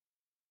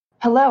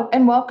Hello,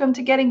 and welcome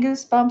to Getting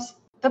Goosebumps,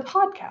 the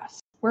podcast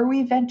where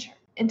we venture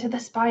into the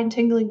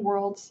spine-tingling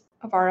worlds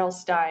of R.L.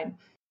 Stine.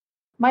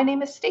 My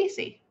name is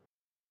Stacy.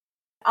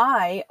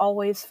 I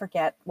always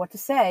forget what to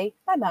say.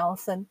 I'm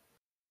Alison.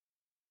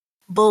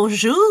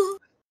 Bonjour,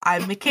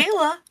 I'm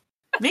Michaela.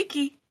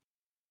 Mickey.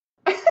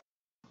 That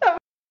was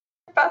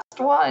the best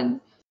one.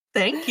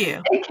 Thank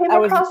you. It came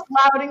across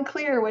loud and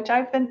clear, which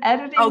I've been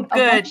editing a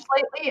bunch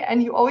lately,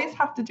 and you always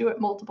have to do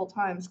it multiple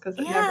times because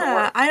it never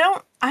works. I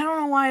don't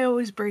know why I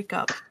always break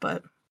up,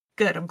 but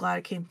good. I'm glad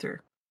it came through.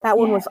 That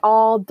one was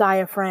all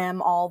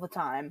diaphragm all the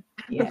time.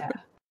 Yeah.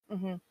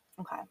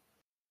 Okay.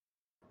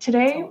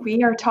 Today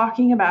we are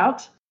talking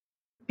about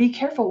be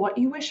careful what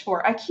you wish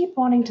for. I keep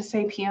wanting to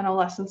say piano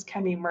lessons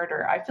can be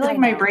murder. I feel like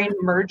my brain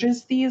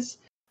merges these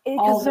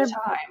all the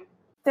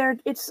time.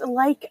 It's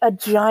like a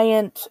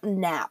giant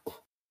nap.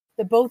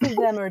 The both of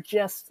them are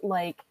just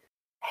like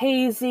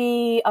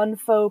hazy,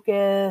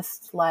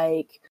 unfocused,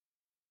 like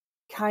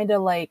kind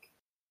of like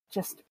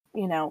just,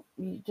 you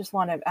just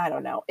want to, I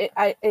don't know.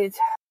 I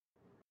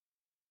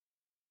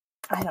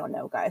don't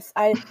know, guys.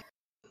 I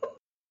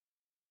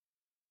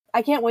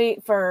can't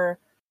wait for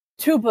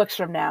 2 books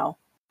from now,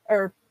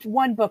 or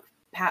 1 book.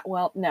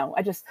 All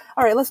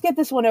right, let's get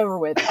this one over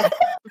with.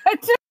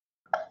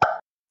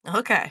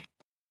 Okay.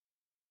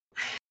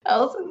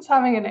 Alison's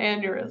having an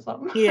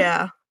aneurysm.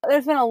 Yeah.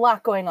 There's been a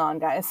lot going on,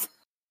 guys.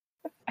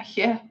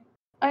 Yeah,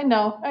 I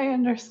know. I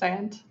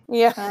understand.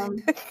 Yeah.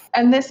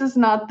 And this is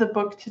not the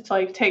book to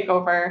take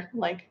over.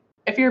 Like,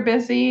 if you're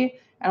busy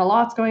and a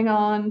lot's going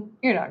on,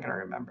 you're not going to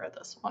remember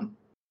this one.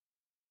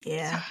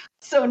 Yeah.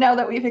 So now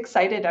that we've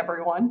excited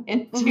everyone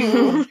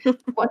into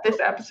what this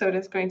episode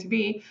is going to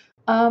be,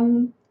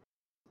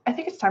 I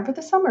think it's time for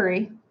the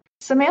summary.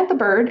 Samantha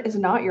Byrd is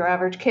not your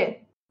average kid.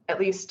 At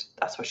least,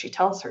 that's what she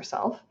tells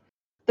herself.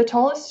 The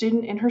tallest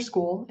student in her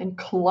school and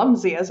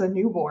clumsy as a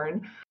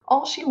newborn,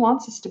 all she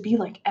wants is to be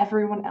like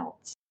everyone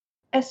else.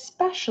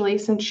 Especially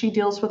since she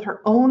deals with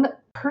her own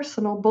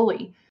personal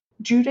bully,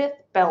 Judith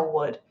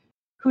Bellwood,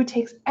 who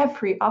takes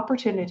every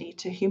opportunity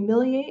to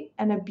humiliate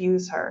and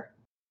abuse her.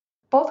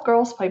 Both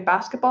girls play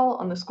basketball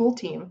on the school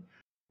team,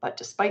 but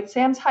despite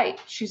Sam's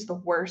height, she's the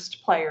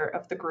worst player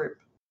of the group.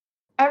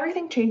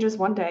 Everything changes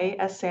one day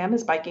as Sam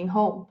is biking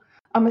home.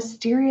 A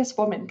mysterious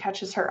woman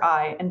catches her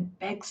eye and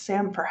begs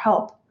Sam for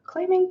help,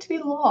 claiming to be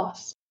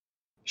lost.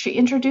 She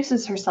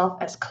introduces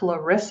herself as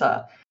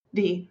Clarissa,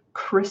 the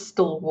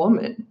Crystal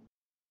Woman.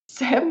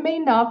 Sam may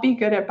not be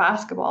good at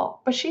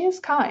basketball, but she is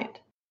kind.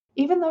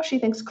 Even though she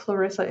thinks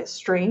Clarissa is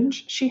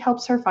strange, she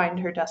helps her find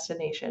her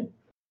destination.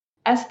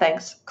 As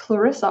thanks,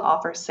 Clarissa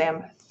offers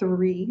Sam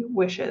 3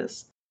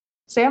 wishes.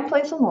 Sam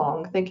plays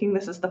along, thinking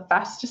this is the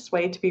fastest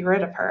way to be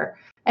rid of her,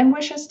 and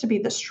wishes to be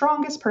the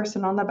strongest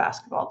person on the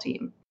basketball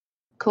team.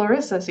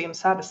 Clarissa seems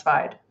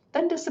satisfied,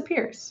 then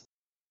disappears.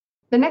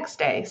 The next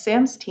day,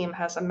 Sam's team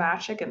has a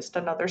match against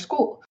another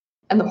school,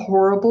 and the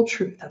horrible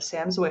truth of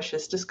Sam's wish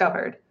is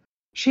discovered.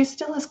 She's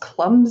still as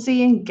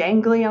clumsy and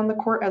gangly on the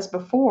court as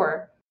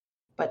before,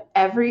 but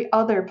every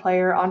other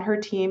player on her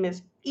team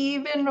is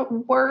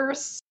even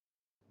worse.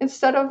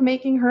 Instead of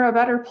making her a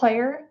better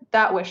player,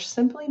 that wish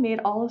simply made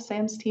all of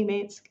Sam's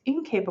teammates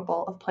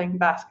incapable of playing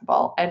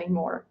basketball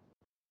anymore.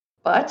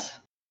 But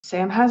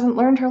Sam hasn't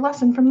learned her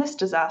lesson from this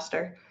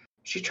disaster.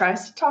 She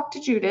tries to talk to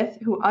Judith,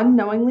 who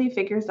unknowingly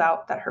figures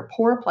out that her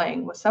poor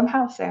playing was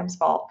somehow Sam's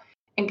fault,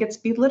 and gets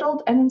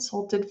belittled and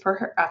insulted for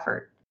her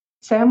effort.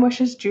 Sam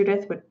wishes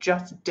Judith would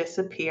just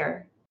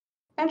disappear.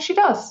 And she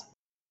does.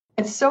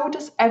 And so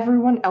does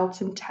everyone else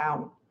in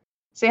town.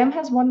 Sam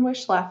has 1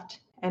 wish left,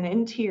 and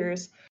in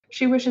tears,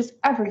 she wishes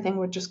everything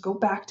would just go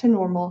back to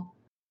normal.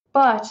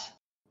 But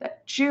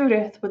that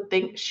Judith would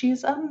think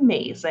she's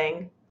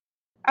amazing.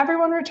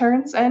 Everyone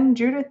returns, and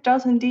Judith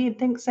does indeed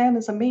think Sam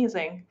is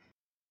amazing.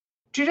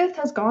 Judith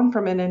has gone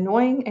from an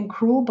annoying and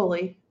cruel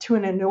bully to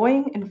an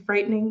annoying and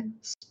frightening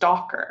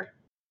stalker.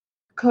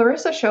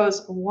 Clarissa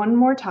shows 1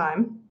 more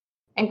time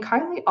and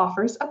kindly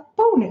offers a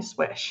bonus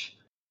wish.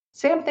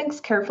 Sam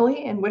thinks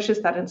carefully and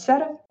wishes that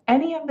instead of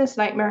any of this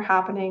nightmare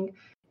happening,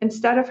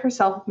 instead of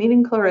herself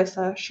meeting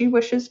Clarissa, she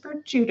wishes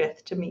for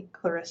Judith to meet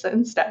Clarissa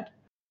instead.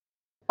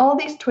 All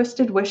these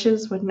twisted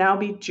wishes would now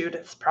be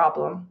Judith's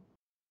problem.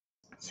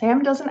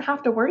 Sam doesn't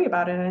have to worry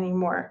about it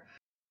anymore.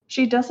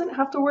 She doesn't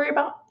have to worry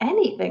about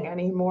anything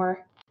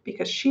anymore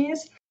because she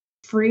is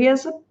free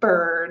as a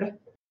bird.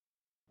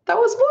 That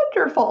was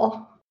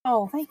wonderful.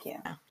 Oh, thank you.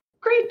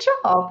 Great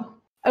job.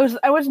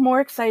 I was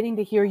more exciting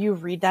to hear you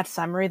read that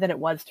summary than it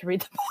was to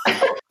read the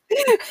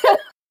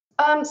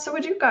book. So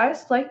would you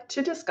guys like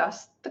to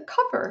discuss the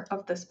cover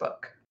of this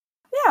book?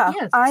 Yeah.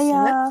 Yes,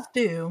 let's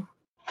do.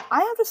 I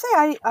have to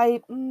say,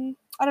 I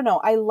don't know.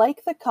 I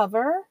like the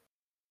cover,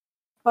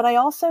 but I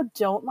also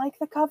don't like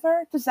the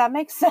cover. Does that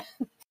make sense?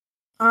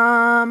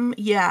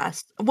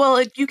 Yes.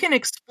 Well, you can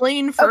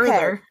explain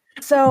further.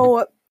 Okay.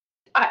 So,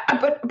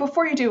 but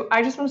before you do,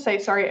 I just want to say,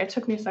 sorry, it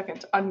took me a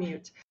second to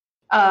unmute.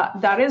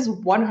 That is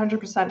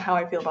 100% how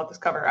I feel about this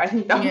cover. I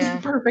think that was a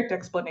perfect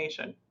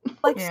explanation.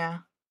 Yeah.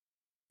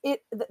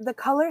 the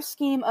color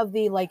scheme of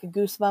the like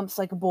Goosebumps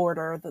like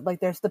border, like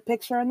there's the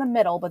picture in the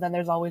middle, but then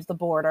there's always the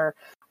border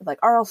with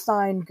like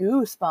Arlstein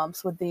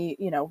Goosebumps with the,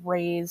 you know,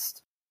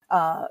 raised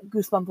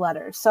Goosebump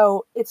letters.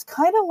 So it's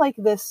kind of like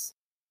this.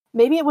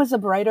 Maybe it was a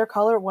brighter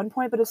color at one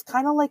point, but it's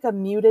kind of like a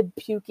muted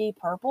pukey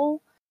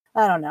purple.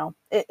 I don't know.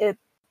 It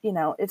you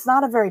know, it's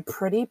not a very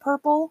pretty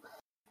purple.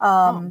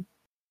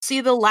 See,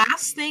 the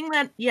last thing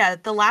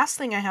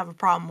I have a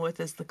problem with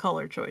is the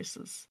color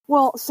choices.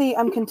 Well, see,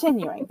 I'm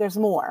continuing. There's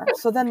more.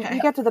 So then Okay.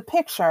 you get to the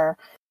picture,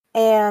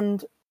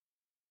 and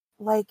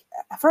like,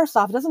 first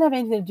off, it doesn't have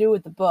anything to do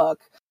with the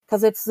book,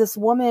 because it's this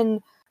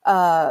woman's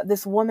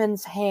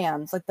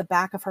hands, like the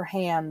back of her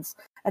hands,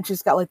 and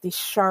she's got like these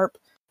sharp,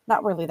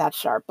 not really that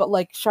sharp, but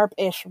like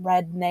sharp-ish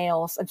red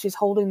nails, and she's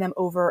holding them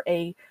over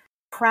a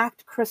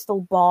cracked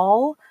crystal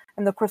ball,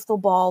 and the crystal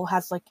ball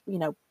has like, you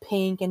know,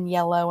 pink and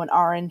yellow and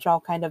orange all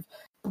kind of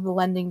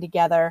blending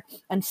together,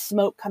 and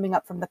smoke coming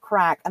up from the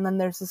crack. And then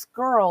there's this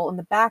girl in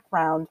the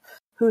background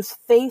whose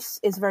face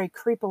is very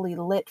creepily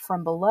lit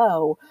from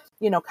below,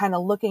 you know, kind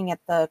of looking at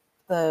the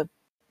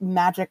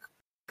magic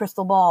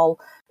crystal ball.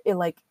 She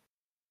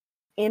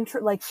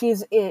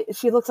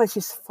looks like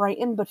she's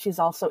frightened, but she's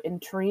also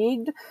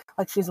intrigued.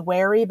 Like she's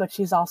wary, but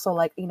she's also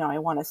like, you know, I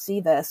want to see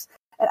this.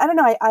 And I don't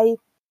know,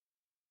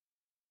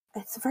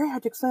 it's very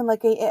hard to explain.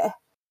 Like,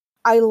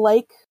 I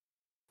like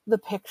the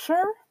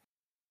picture.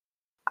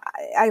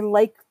 I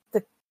like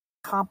the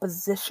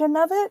composition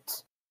of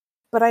it,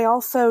 but I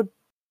also,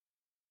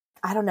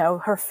 I don't know,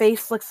 her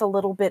face looks a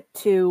little bit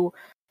too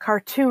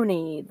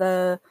cartoony.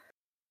 The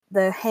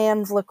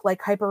hands look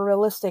like hyper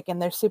realistic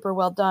and they're super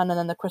well done, and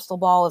then the crystal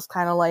ball is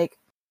kind of like,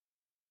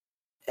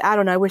 I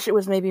don't know, I wish it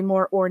was maybe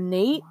more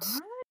ornate.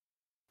 What?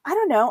 I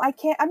don't know.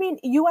 I mean,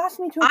 you asked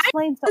me to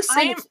explain, so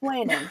I'm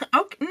explaining.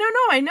 Okay, no,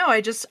 I know.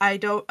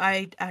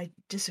 I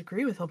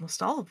disagree with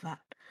almost all of that.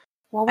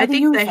 Well, I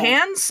think the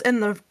hands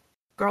and the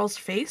girl's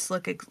face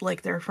look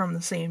like they're from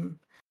the same.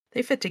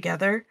 They fit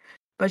together,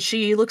 but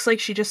she looks like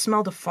she just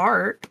smelled a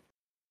fart.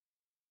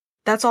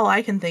 That's all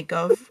I can think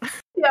of.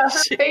 Yeah,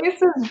 her face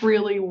is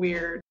really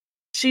weird.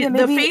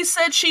 The face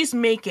that she's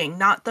making,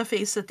 not the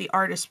face that the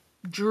artist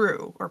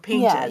drew or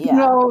painted. Yeah.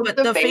 No, but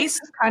the face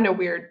is kind of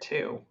weird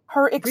too.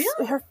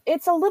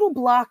 It's a little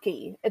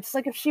blocky. It's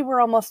like if she were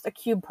almost a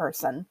cube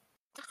person.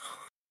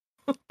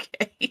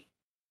 Okay.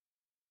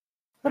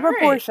 The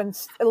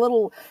proportions a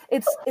little.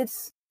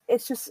 It's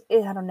just,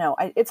 I don't know.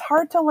 It's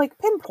hard to like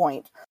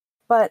pinpoint,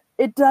 but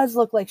it does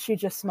look like she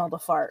just smelled a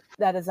fart.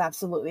 That is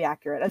absolutely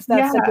accurate.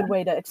 That's a good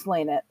way to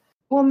explain it.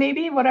 Well,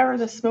 maybe whatever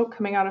the smoke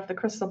coming out of the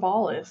crystal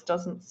ball is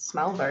doesn't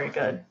smell very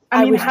good.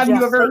 I mean, have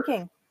you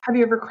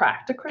ever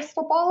cracked a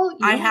crystal ball?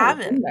 I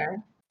haven't.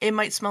 It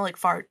might smell like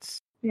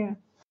farts. Yeah.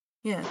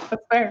 Yeah.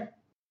 That's fair.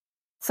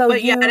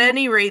 But at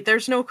any rate,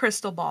 there's no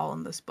crystal ball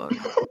in this book.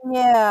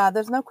 Yeah,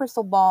 there's no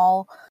crystal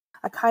ball.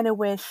 I kind of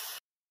wish,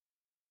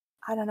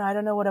 I don't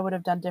know what I would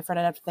have done different.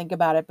 I'd have to think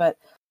about it, but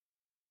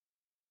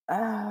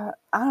I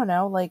don't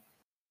know, like,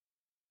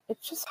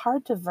 it's just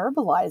hard to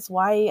verbalize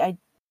why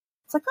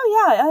it's like,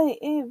 oh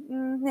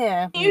yeah,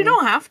 yeah. You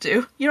don't have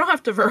to. You don't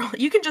have to verbalize.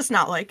 You can just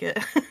not like it.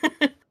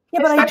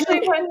 Yeah, but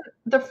especially when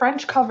the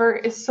French cover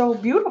is so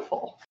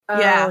beautiful. Oh,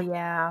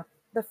 yeah.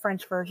 The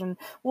French version.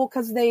 Well,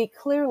 because they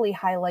clearly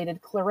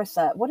highlighted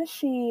Clarissa. What is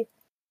she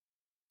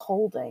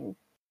holding?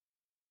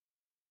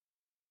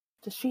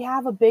 Does she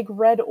have a big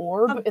red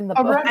orb in the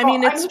book? I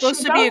mean, it's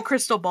supposed to be a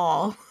crystal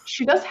ball.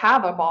 She does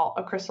have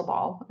a crystal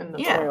ball in the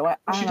book.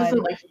 But she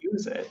doesn't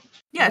use it.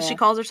 Yeah, she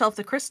calls herself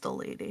the Crystal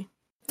Lady.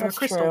 Or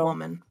Crystal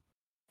Woman.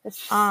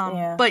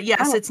 But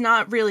yes, it's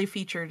not really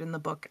featured in the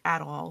book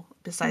at all,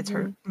 besides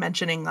her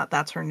mentioning that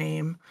that's her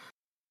name.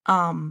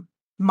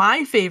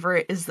 My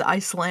favorite is the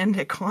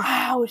Icelandic one.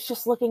 I was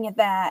just looking at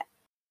that.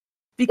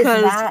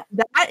 Because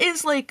that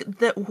is like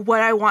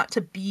what I want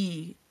to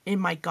be in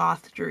my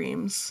goth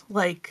dreams.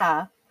 Like,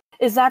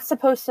 is that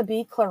supposed to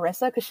be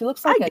Clarissa? Because she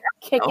looks like a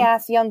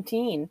kick-ass young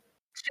teen.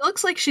 She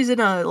looks like she's in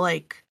a,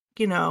 like,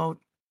 you know,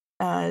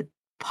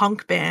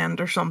 punk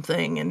band or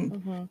something,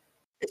 and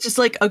it's just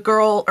like a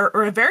girl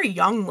or a very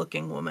young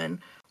looking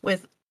woman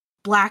with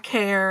black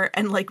hair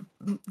and like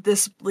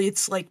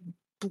it's like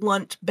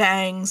blunt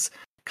bangs,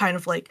 kind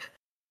of like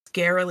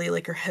scarily,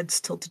 like her head's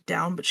tilted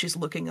down, but she's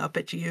looking up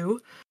at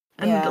you,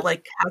 and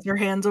like has her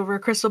hands over a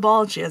crystal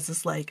ball, and she has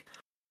this like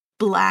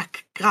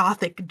black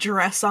gothic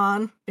dress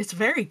on. It's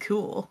very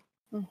cool.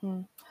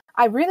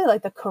 I really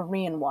like the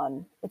Korean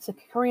one. The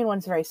Korean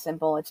one's very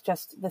simple. It's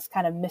just this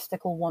kind of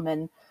mystical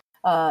woman.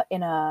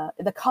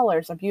 The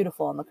colors are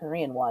beautiful in the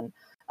Korean one.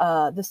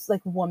 This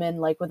like woman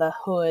like with a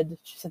hood.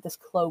 She's like this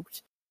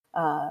cloaked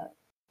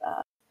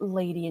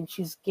lady, and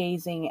she's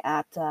gazing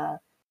at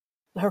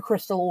her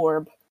crystal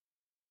orb.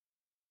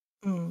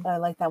 I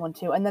like that one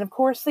too. And then of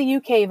course the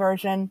UK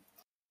version,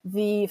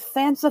 the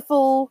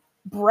fanciful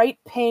bright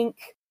pink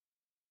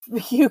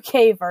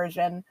UK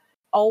version,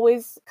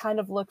 always kind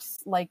of looks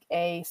like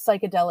a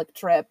psychedelic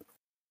trip.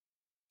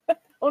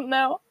 Oh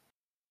no.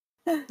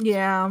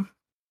 Yeah.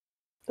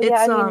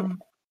 It's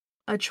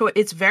a choice.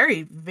 It's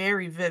very,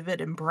 very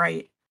vivid and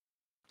bright.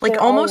 Like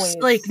They're almost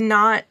always...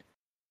 like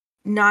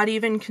not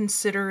even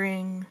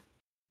considering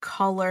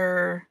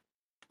color.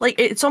 Like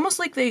it's almost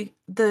like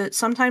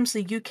sometimes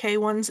the UK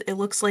ones, it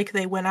looks like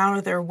they went out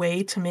of their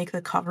way to make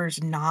the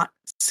covers not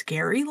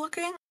scary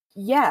looking.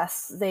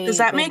 Yes, Does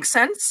that make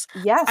sense?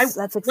 Yes,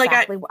 that's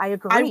exactly. I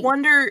agree. I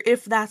wonder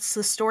if that's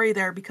the story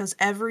there, because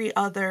every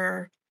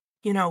other,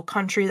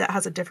 country that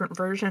has a different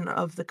version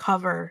of the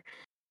cover,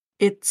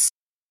 it's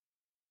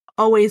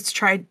always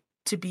tried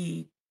to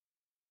be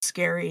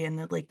scary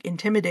and like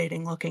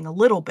intimidating looking a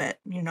little bit,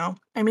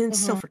 I mean, it's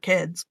still for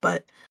kids,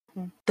 but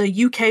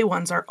the UK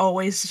ones are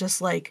always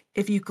just like,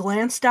 if you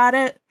glanced at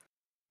it,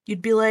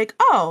 you'd be like,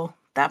 oh,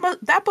 that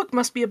book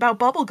must be about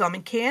bubblegum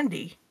and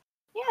candy.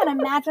 Yeah,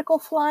 and a magical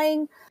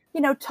flying,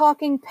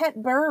 talking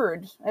pet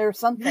bird or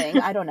something.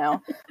 I don't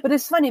know. But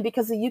it's funny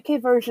because the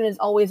UK version is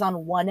always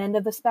on one end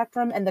of the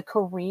spectrum, and the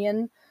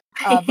Korean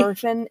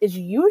version is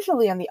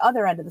usually on the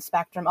other end of the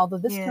spectrum, although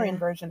this Korean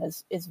version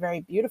is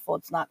very beautiful.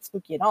 It's not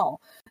spooky at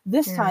all.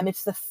 This time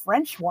it's the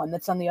French one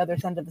that's on the other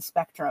end of the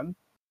spectrum.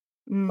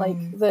 Like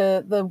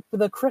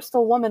the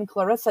crystal woman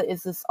Clarissa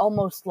is this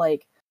almost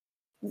like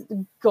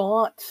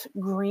gaunt,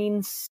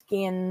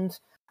 green-skinned,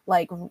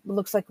 like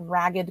looks like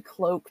ragged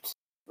cloaked,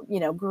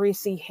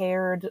 greasy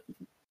haired,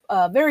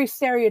 very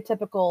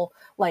stereotypical,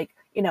 like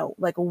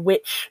like a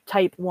witch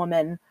type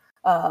woman.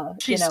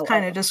 She's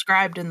kind of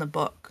described in the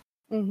book.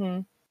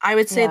 Mm-hmm. I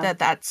would say that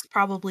that's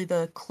probably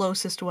the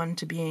closest one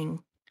to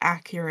being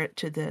accurate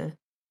to the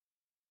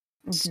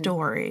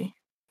story.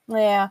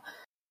 Yeah.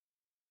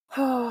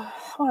 I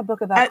want a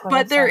book about Clarissa.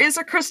 But there is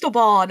a crystal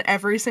ball on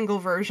every single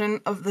version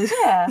of the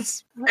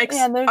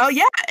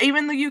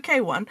even the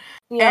UK one.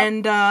 Yep.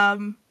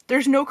 And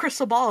there's no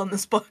crystal ball in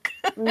this book.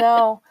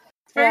 No.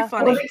 It's very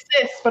funny. Well, it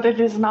exists, but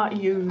it is not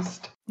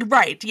used.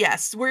 Right,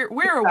 yes.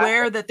 We're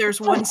aware that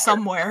there's one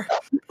somewhere.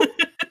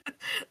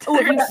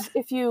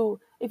 If you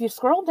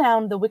scroll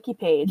down the wiki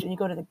page and you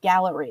go to the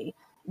gallery,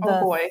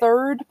 the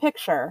third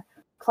picture,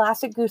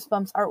 classic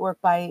Goosebumps artwork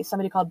by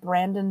somebody called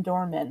Brandon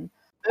Dorman.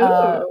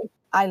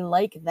 I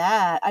like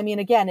that. I mean,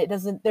 again,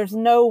 there's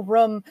no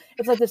room.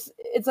 It's like this.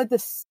 It's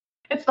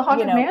the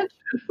Haunted Mansion.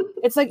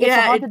 It's like, it's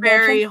a haunted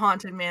very mansion.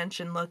 Haunted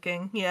Mansion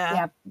looking. Yeah.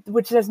 Yeah.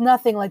 Which there's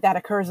nothing like that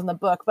occurs in the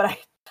book, but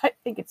I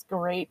think it's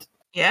great.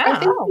 Yeah. I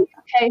think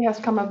the UK has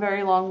come a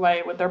very long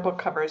way with their book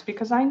covers,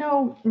 because I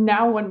know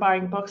now when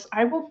buying books,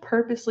 I will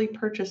purposely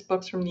purchase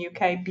books from the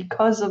UK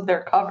because of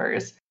their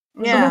covers.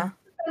 Yeah. So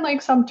there's been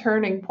like some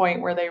turning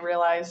point where they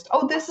realized,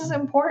 oh, this is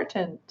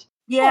important.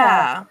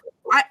 Yeah.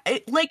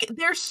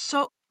 They're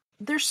so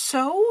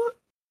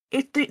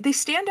they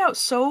stand out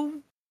so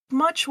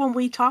much when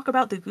we talk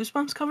about the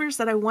Goosebumps covers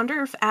that I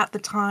wonder if at the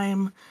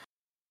time,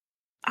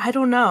 I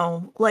don't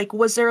know, like,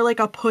 was there like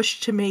a push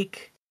to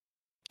make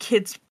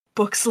kids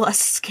books less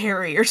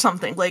scary or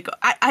something? Like,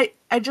 I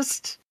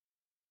just,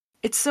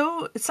 it's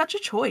such a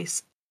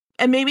choice,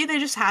 and maybe they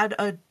just had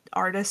a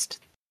artist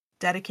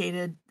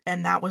dedicated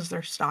and that was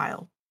their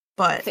style,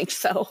 but I think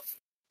so.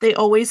 They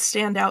always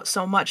stand out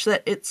so much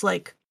that it's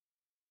like,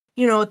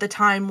 at the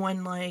time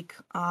when like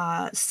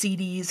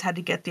CDs had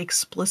to get the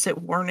explicit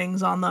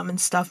warnings on them and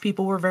stuff,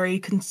 people were very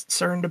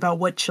concerned about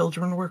what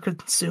children were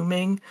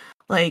consuming.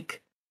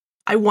 Like,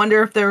 I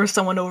wonder if there was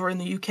someone over in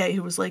the UK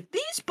who was like,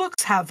 these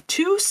books have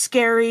too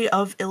scary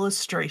of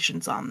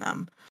illustrations on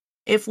them.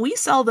 If we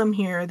sell them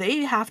here, they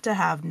have to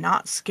have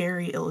not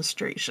scary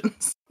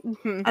illustrations.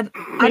 Mm-hmm.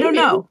 I don't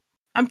know.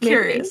 I'm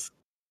curious.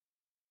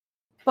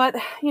 But,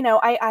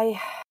 I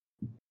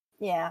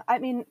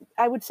mean,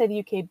 I would say the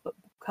UK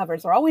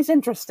covers are always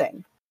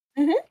interesting.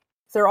 Mm-hmm.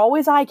 They're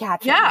always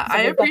eye-catching. Yeah, so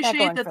I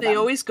appreciate that they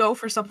always go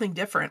for something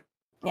different.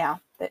 Yeah,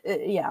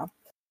 yeah.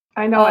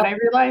 I know, and I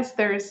realize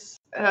there's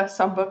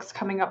some books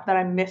coming up that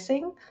I'm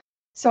missing,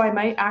 so I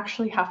might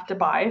actually have to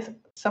buy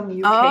some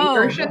UK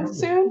versions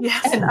soon.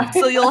 Yes,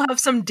 so you'll have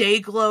some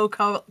Dayglow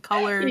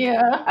colored.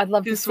 Yeah, I'd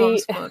love to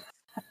see. Books.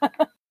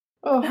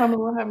 Oh, I'm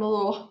a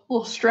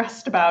little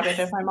stressed about it,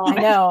 if I'm honest.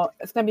 I know,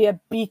 it's gonna be a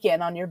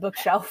beacon on your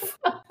bookshelf.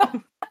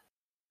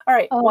 All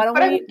right, I'm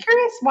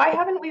curious, why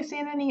haven't we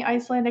seen any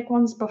Icelandic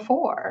ones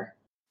before?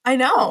 I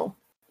know.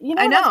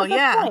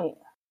 Point.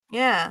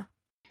 Yeah.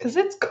 Because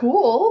it's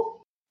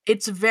cool.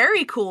 It's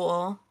very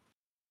cool.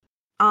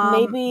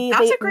 Maybe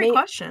that's a great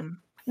question.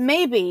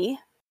 Maybe.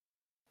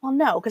 Well,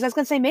 no, because I was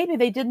going to say maybe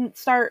they didn't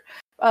start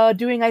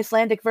doing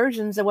Icelandic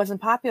versions. It wasn't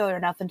popular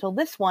enough until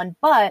this one.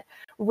 But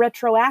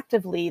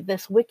retroactively,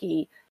 this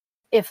wiki,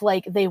 if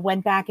like they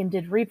went back and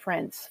did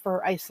reprints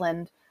for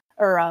Iceland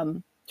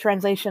or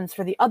translations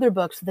for the other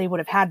books, they would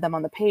have had them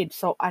on the page.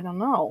 So I don't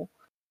know.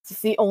 Is this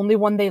the only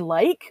one they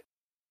like?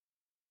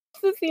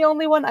 Is this the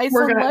only one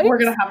Iceland likes? We're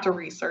gonna have to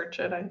research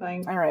it, I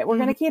think. All right, we're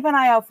gonna keep an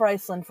eye out for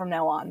Iceland from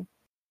now on.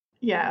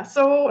 Yeah,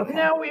 so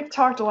now we've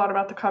talked a lot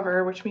about the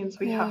cover, which means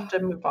we have to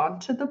move on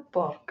to the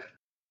book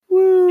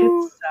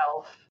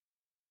itself.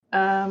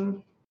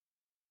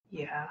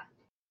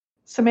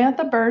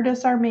 Samantha Byrd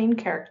is our main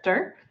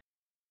character.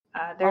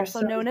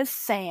 Also known as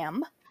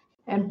Sam.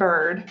 And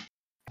Byrd.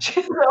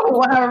 She's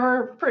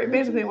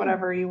basically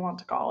whatever you want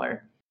to call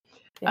her.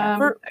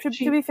 Yeah.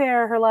 To be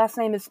fair, her last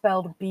name is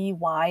spelled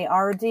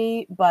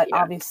Byrd, but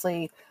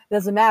obviously it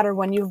doesn't matter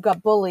when you've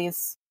got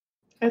bullies.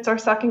 It's our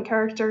second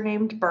character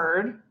named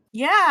Bird.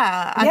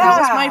 Yeah, that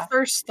was my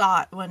first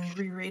thought when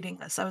rereading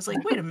this. I was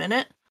like, wait a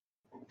minute.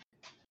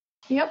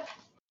 Yep.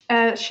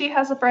 She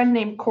has a friend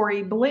named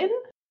Corey Blinn,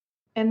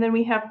 and then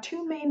we have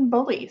two main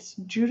bullies,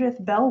 Judith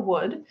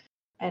Bellwood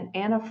and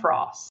Anna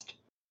Frost.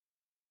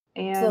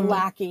 And the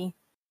lackey.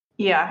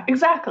 Yeah,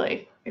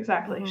 exactly.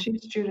 Mm-hmm.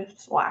 She's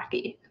Judith's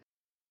lackey.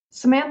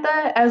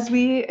 Samantha, as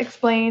we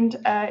explained,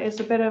 is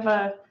a bit of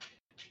a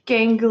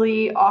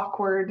gangly,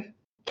 awkward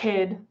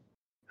kid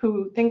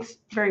who thinks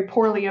very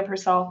poorly of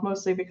herself,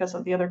 mostly because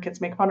of the other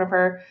kids make fun of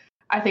her.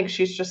 I think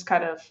she's just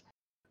kind of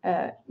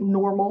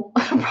normal,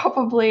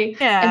 probably.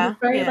 Yeah. And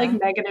very like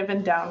negative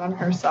and down on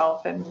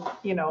herself, and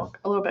a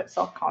little bit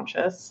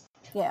self-conscious.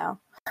 Yeah.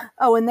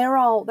 Oh, and they're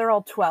all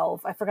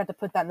 12. I forgot to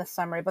put that in the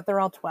summary, but they're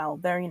all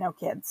 12. They're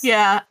kids.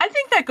 Yeah, I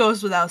think that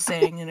goes without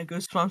saying in a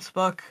Goosebumps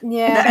book.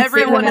 Yeah, that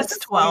everyone is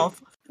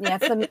 12. Yeah,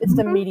 it's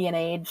the median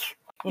age.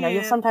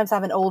 You'll sometimes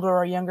have an older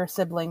or younger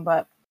sibling,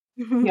 but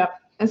yep.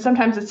 And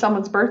sometimes it's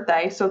someone's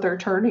birthday, so they're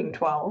turning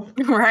 12.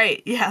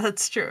 Right. Yeah,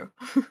 that's true.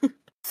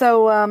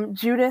 So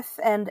Judith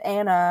and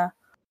Anna,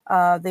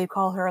 they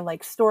call her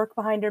like Stork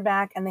behind her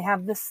back, and they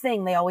have this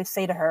thing they always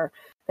say to her.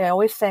 They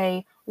always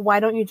say, "Why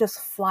don't you just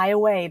fly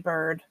away,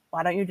 Bird?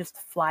 Why don't you just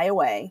fly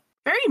away?"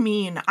 Very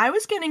mean. I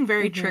was getting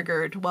very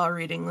triggered while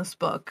reading this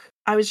book.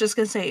 I was just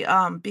going to say,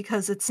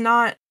 because it's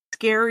not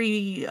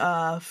scary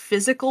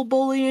physical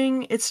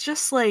bullying. It's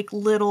just like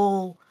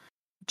little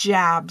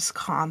jabs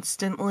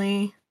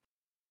constantly,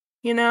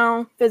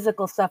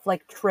 Physical stuff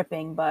like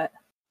tripping, but...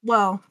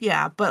 Well,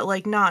 yeah, but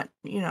like not,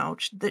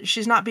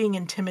 she's not being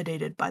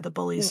intimidated by the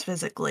bullies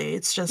physically.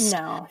 It's just...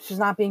 No, she's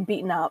not being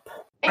beaten up.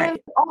 And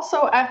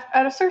also,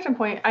 at a certain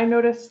point, I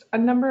noticed a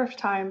number of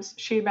times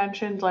she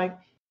mentioned, like,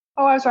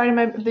 oh, I was riding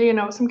my,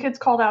 some kids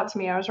called out to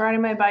me. I was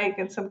riding my bike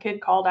and some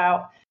kid called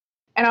out.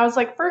 And I was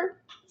like, for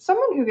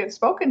someone who gets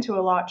spoken to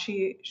a lot,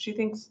 she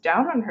thinks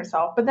down on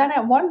herself. But then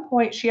at one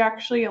point, she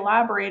actually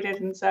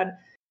elaborated and said,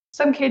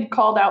 some kid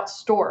called out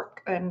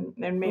Stork and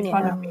made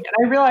fun of me. And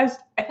I realized,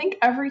 I think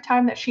every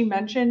time that she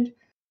mentioned,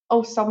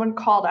 oh, someone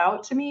called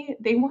out to me,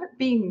 they weren't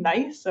being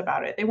nice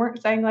about it. They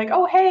weren't saying like,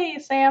 oh, hey,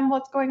 Sam,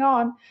 what's going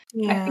on?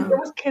 Yeah. I think there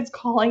was kids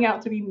calling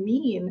out to be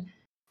mean.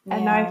 Yeah.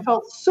 And I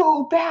felt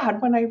so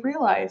bad when I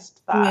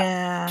realized that.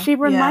 Yeah. She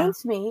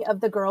reminds me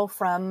of the girl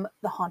from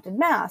The Haunted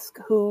Mask,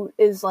 who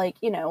is like,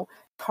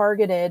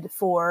 targeted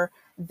for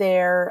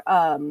their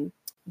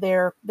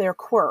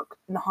quirk.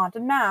 In The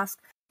Haunted Mask,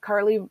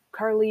 Carly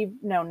Beth.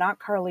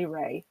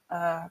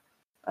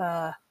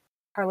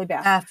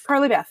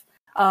 Carly Beth.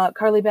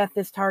 Carly Beth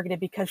is targeted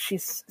because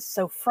she's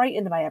so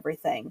frightened by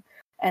everything.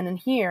 And in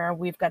here,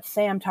 we've got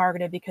Sam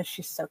targeted because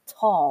she's so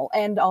tall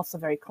and also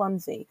very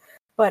clumsy.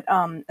 But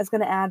I was going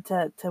to add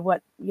to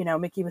what,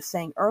 Mickey was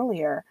saying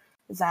earlier,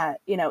 is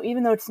that,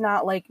 even though it's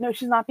not like, no,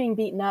 she's not being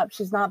beaten up,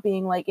 she's not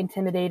being like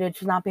intimidated,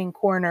 she's not being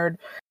cornered,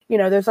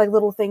 there's like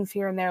little things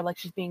here and there, like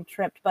she's being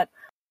tripped. But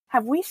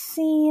have we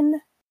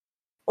seen,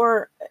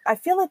 or I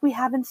feel like we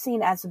haven't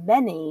seen as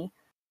many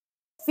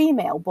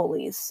female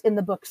bullies in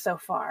the book so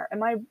far.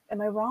 Am I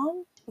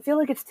wrong? I feel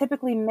like it's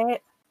typically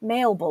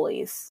male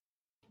bullies.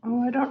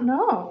 Oh, I don't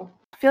know.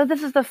 I feel like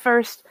this is the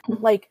first,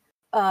 like,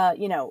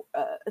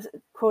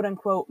 quote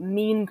unquote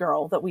mean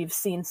girl that we've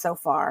seen so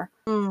far,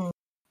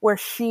 where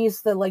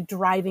she's the like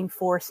driving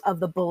force of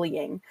the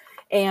bullying.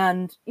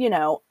 And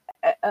I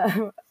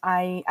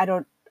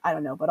don't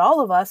know about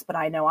all of us, but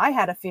I know I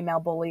had a female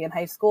bully in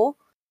high school,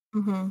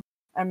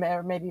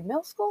 or maybe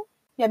middle school.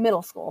 Yeah,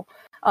 middle school.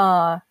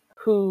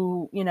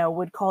 Who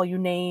would call you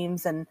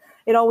names, and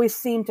it always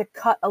seemed to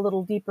cut a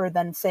little deeper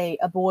than say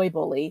a boy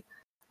bully.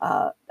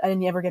 I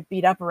didn't ever get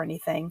beat up or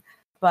anything,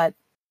 but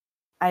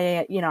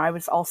I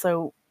was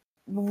also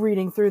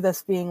reading through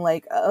this being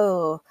like,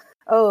 oh,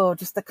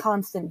 just the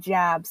constant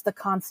jabs, the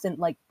constant,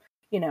 like,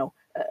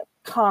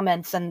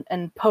 comments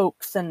and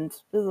pokes and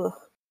ugh.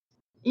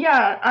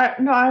 Yeah,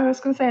 I was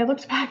going to say, I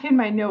looked back in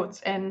my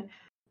notes, and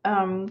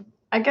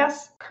I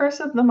guess Curse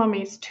of the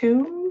Mummy's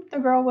Tomb, the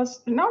girl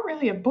was not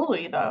really a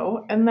bully,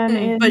 though. And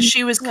then but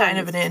she was kind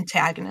of an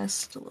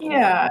antagonist.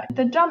 Yeah,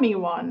 the dummy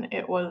one,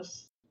 it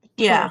was...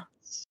 Yeah.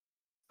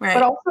 Right.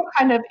 But also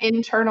kind of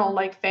internal,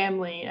 like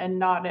family, and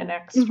not an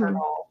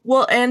external.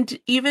 Well, and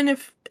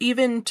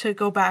even to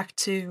go back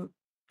to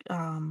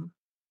The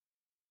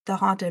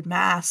Haunted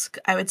Mask,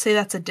 I would say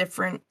that's a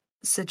different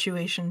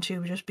situation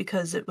too, just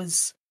because it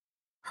was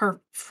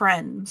her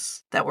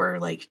friends that were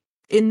like,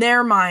 in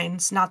their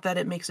minds, not that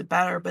it makes it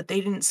better, but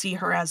they didn't see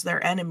her as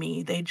their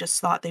enemy. They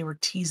just thought they were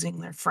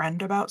teasing their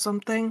friend about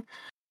something.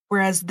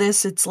 Whereas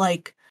this, it's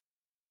like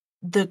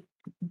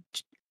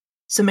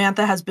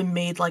Samantha has been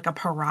made like a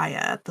pariah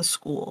at the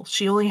school.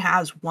 She only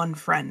has one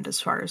friend, as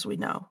far as we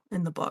know,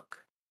 in the book.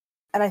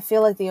 And I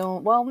feel like I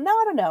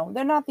don't know.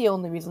 They're not the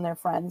only reason they're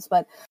friends,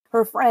 but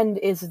her friend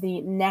is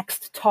the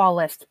next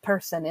tallest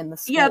person in the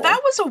school. Yeah,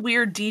 that was a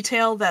weird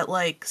detail that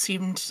like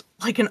seemed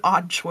like an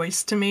odd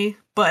choice to me,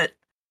 but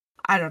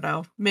I don't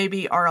know,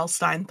 maybe R.L.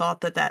 Stine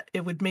thought that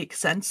it would make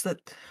sense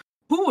that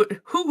who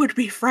would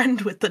be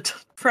friends with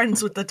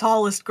the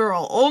tallest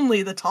girl?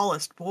 Only the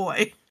tallest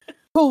boy.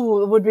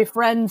 Who would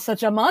befriend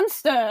such a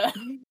monster?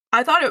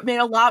 I thought it made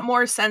a lot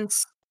more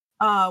sense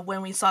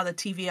when we saw the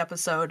TV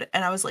episode,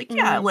 and I was like,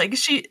 yeah, like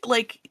she,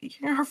 like,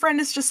 her friend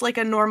is just like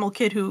a normal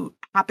kid who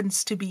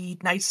happens to be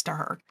nice to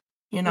her,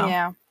 you know?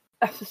 Yeah.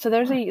 So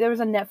there was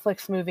a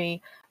Netflix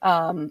movie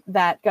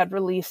that got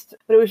released,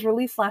 but it was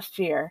released last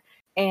year,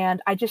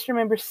 and I just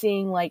remember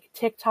seeing like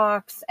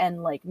TikToks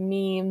and like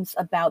memes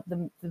about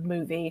the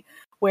movie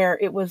where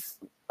it was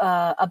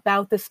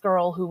about this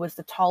girl who was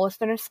the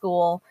tallest in her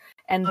school,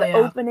 and the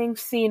opening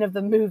scene of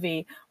the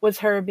movie was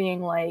her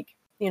being like,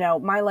 you know,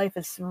 my life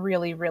is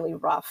really, really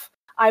rough.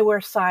 I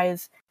wear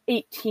size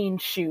 18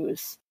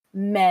 shoes,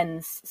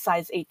 men's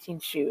size 18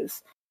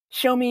 shoes.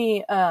 Show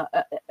me,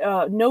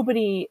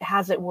 nobody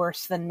has it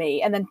worse than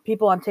me. And then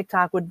people on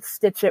TikTok would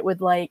stitch it with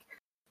like,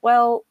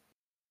 well,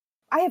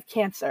 I have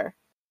cancer.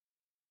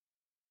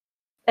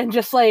 And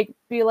just like,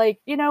 be like,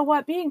 you know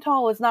what, being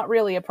tall is not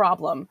really a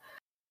problem.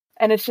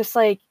 And it's just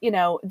like, you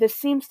know, this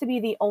seems to be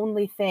the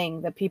only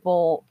thing that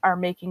people are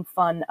making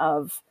fun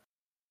of.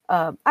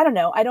 I don't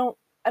know. I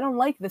don't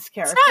like this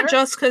character. It's not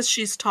just because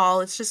she's tall.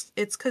 It's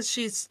because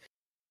she's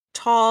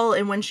tall,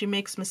 and when she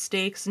makes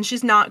mistakes, and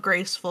she's not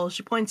graceful.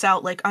 She points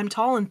out, like, I'm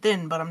tall and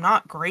thin, but I'm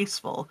not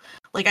graceful.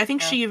 Like, I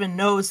think she even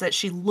knows that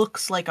she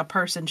looks like a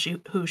person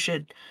who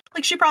should,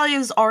 like, she probably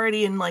is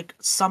already in, like,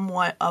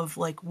 somewhat of,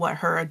 like, what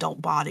her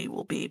adult body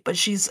will be, but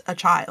she's a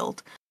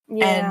child.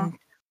 Yeah. And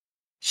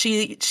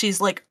she's,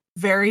 like,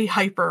 very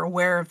hyper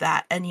aware of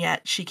that, and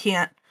yet she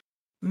can't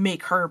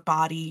make her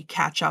body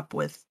catch up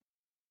with.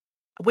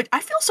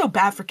 I feel so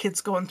bad for kids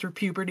going through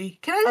puberty.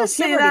 Can I just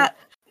say that?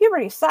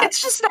 Puberty sucks.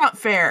 It's just not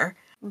fair.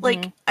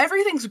 Like,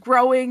 everything's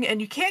growing and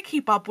you can't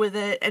keep up with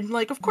it. And,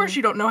 like, of course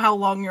you don't know how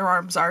long your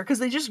arms are because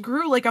they just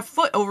grew like a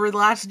foot over the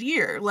last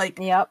year. Like,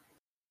 yep.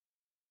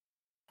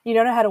 You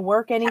don't know how to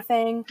work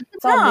anything.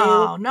 It's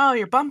all new. No,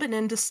 you're bumping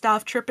into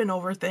stuff, tripping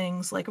over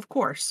things. Like, of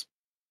course.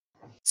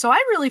 So I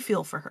really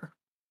feel for her.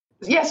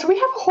 Yeah, so we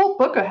have a whole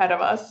book ahead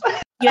of us.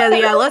 Yeah,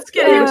 let's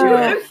get into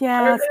it.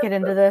 Yeah, let's get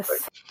into this.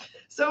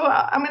 So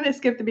I'm going to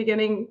skip the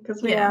beginning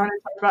because we want to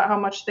talk about how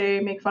much they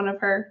make fun of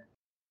her.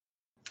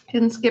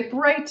 And skip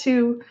right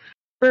to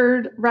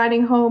Byrd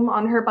riding home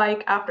on her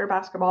bike after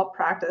basketball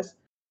practice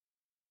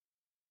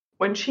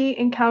when she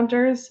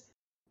encounters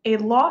a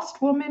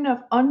lost woman of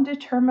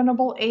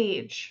undeterminable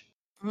age.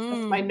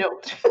 That's my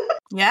note.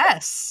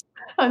 Yes.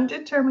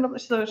 Undeterminable.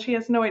 So she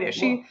has no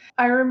idea.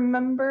 I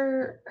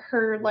remember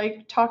her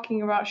like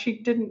talking about she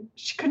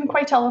couldn't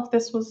quite tell if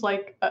this was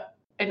like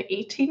an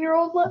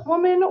 18-year-old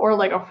woman or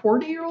like a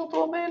 40-year-old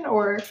woman,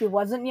 or she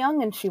wasn't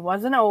young and she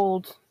wasn't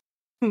old.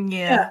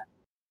 Yeah.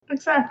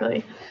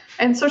 Exactly.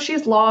 And so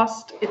she's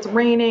lost, it's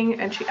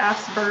raining, and she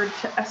asks Byrd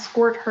to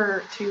escort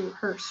her to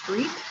her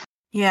street.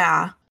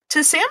 Yeah.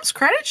 To Sam's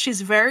credit,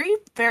 she's very,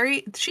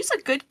 very, she's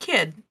a good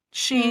kid.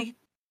 She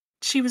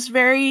was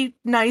very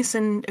nice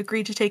and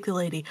agreed to take the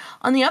lady.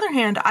 On the other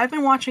hand, I've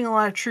been watching a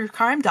lot of true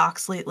crime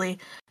docs lately,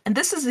 and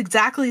this is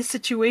exactly the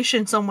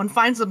situation someone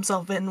finds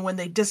themselves in when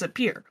they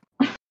disappear.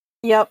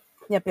 Yep.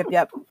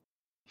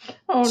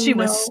 Oh, she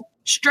was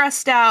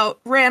stressed out,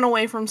 ran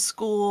away from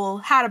school,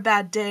 had a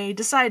bad day,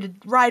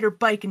 decided to ride her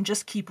bike and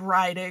just keep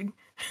riding.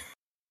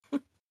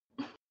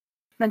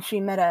 Then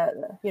she met a,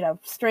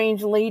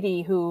 strange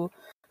lady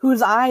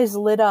whose eyes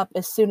lit up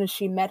as soon as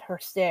she met her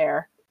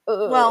stare.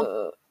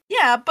 Well,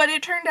 yeah, but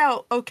it turned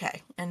out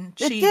okay. And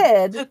she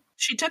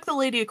took the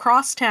lady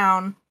across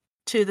town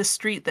to the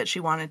street that she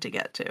wanted to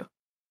get to.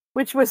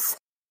 Which was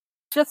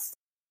just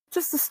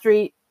the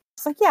street.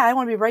 It's like, yeah, I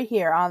want to be right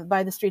here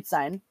by the street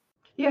sign.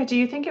 Yeah, do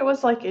you think it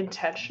was like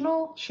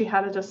intentional? She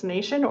had a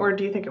destination, or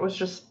do you think it was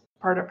just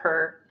part of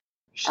her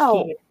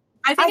scheme?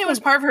 I think it was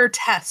part of her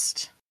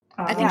test.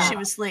 I think she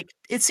was like,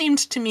 it seemed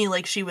to me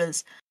like she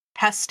was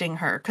testing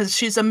her because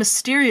she's a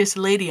mysterious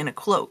lady in a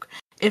cloak.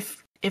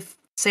 If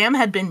Sam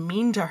had been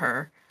mean to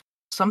her,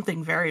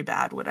 something very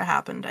bad would have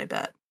happened, I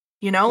bet.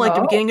 Like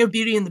the beginning of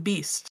Beauty and the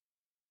Beast.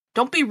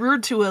 Don't be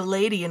rude to a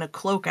lady in a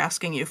cloak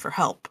asking you for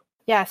help.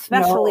 Yeah,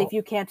 especially if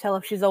you can't tell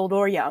if she's old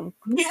or young.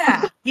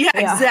 Yeah,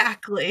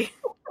 exactly.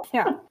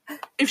 Yeah.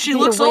 If she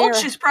looks old,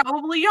 she's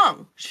probably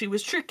young. She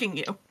was tricking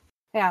you.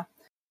 Yeah.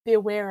 Be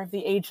aware of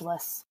the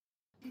ageless.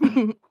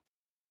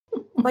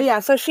 But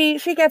yeah, so she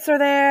gets her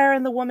there,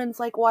 and the woman's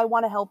like, "Well, I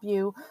want to help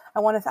you. I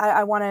want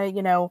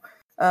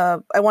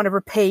to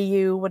repay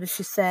you. What does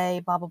she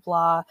say? Blah blah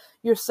blah.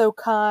 You're so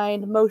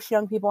kind. Most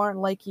young people aren't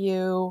like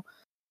you."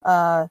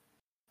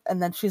 And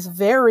then she's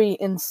very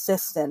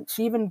insistent.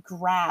 She even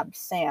grabs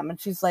Sam, and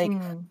she's like,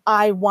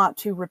 "I want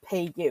to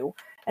repay you."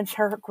 And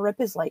her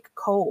grip is like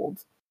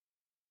cold.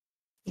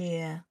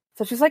 Yeah.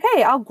 So she's like,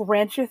 "Hey, I'll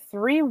grant you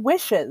 3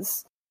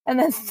 wishes." And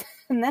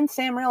then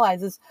Sam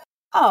realizes,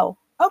 "Oh,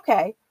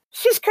 okay,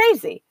 she's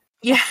crazy."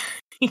 Yeah.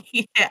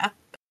 Yeah.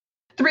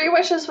 3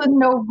 wishes with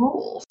no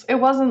rules. It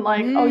wasn't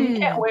like, oh, you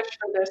can't wish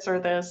for this or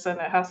this, and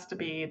it has to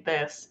be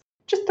this.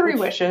 Just 3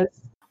 wishes.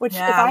 Which, if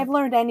Yeah. I've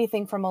learned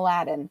anything from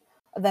Aladdin,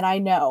 then I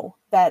know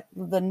that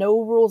the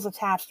no rules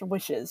attached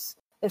wishes,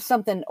 there's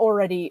something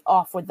already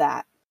off with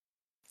that.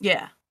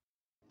 Yeah.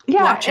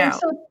 Yeah, Watch and out.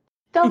 so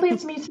that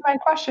leads me to my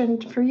question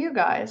for you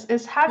guys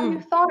is have you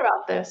thought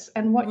about this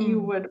and what you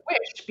would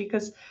wish?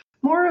 Because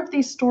more of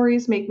these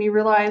stories make me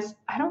realize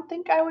I don't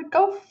think I would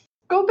go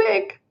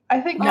big.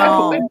 I think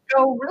I would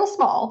go real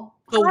small.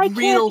 I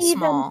can't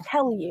even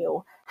tell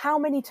you how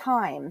many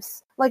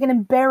times, like an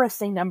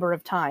embarrassing number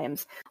of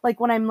times, like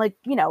when I'm like,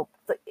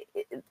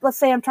 let's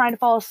say I'm trying to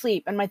fall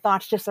asleep and my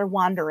thoughts just are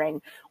wandering,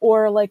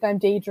 or like I'm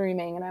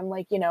daydreaming and I'm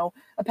like,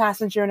 a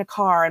passenger in a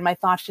car and my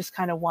thoughts just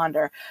kind of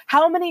wander.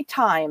 How many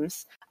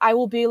times I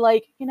will be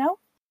like,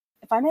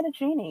 if I met a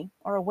genie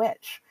or a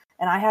witch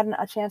and I had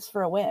a chance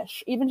for a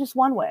wish, even just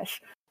one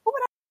wish,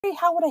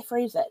 how would I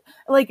phrase it?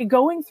 Like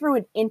going through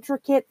an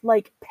intricate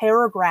like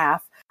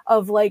paragraph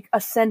of like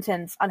a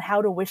sentence on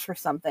how to wish for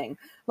something,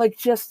 like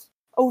just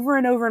over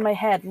and over in my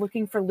head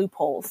looking for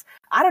loopholes.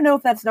 I don't know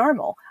if that's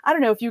normal. I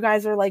don't know if you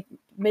guys are like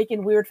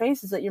making weird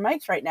faces at your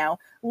mics right now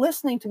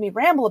listening to me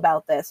ramble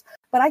about this,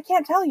 but I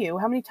can't tell you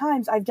how many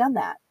times I've done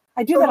that.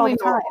 I do that all the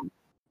time.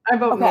 I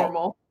vote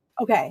normal.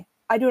 Okay.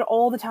 I do it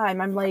all the time.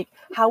 I'm like,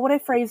 how would I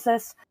phrase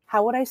this?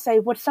 How would I say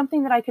what's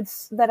something that I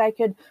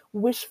could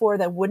wish for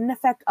that wouldn't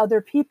affect other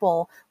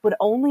people, would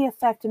only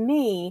affect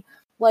me?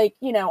 Like,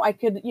 I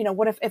could,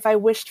 what if I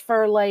wished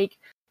for like,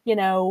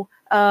 like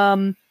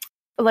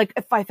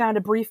if I found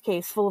a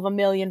briefcase full of $1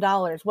 million?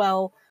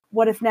 Well,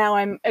 what if now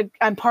I'm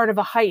part of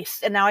a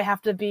heist and now I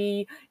have to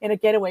be in a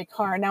getaway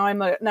car? Now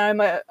I'm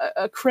a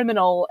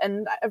criminal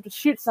and I have to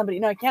shoot somebody.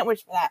 No, I can't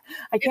wish for that.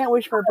 I can't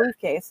wish for a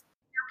briefcase.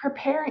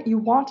 You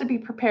want to be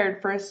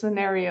prepared for a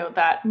scenario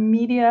that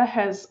media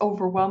has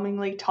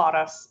overwhelmingly taught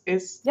us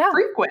is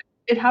frequent.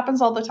 It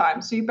happens all the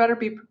time, so you better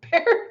be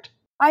prepared.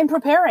 I'm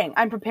preparing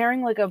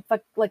like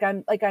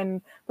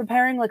I'm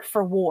preparing like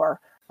for war.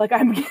 Like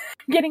I'm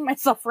getting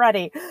myself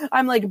ready.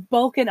 I'm like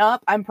bulking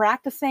up. I'm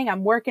practicing.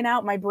 I'm working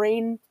out my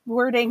brain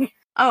wording.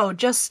 Oh,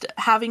 just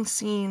having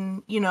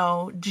seen,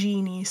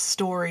 genie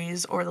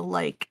stories or the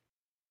like,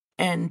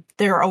 and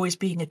there always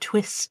being a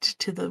twist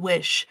to the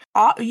wish.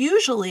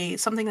 Usually,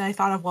 something that I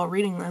thought of while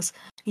reading this,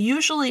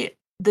 usually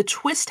the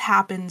twist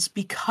happens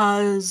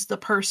because the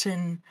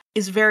person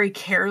is very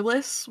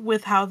careless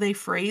with how they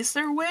phrase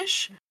their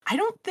wish. I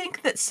don't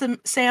think that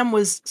Sam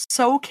was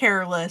so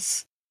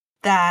careless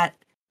that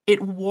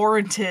it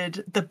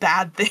warranted the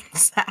bad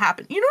things that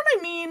happened. You know what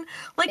I mean?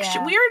 Like,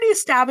 we already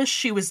established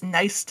she was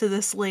nice to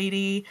this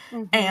lady,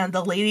 and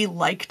the lady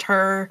liked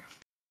her.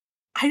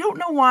 I don't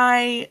know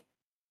why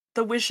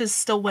the wishes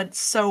still went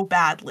so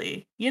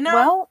badly,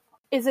 Well,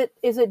 is it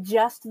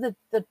just the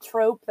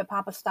trope that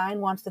Papa Stein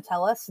wants to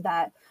tell us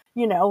that,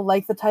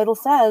 like the title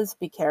says,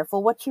 be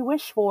careful what you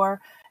wish for,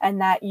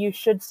 and that you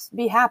should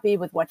be happy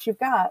with what you've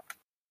got?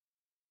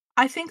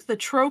 I think the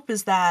trope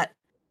is that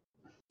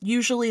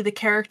usually the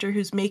character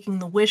who's making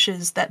the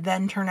wishes that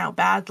then turn out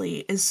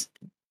badly is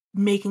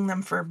making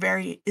them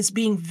is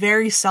being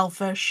very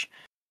selfish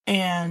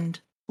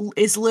and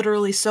is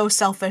literally so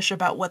selfish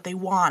about what they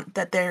want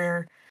that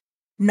they're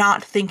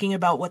not thinking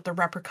about what the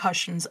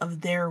repercussions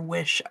of their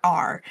wish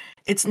are.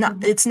 It's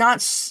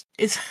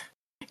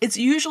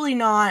usually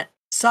not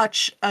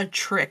such a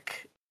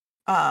trick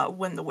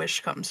when the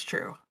wish comes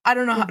true. I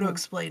don't know how to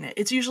explain it.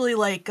 It's usually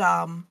like,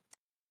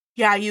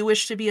 you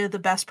wish to be the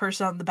best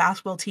person on the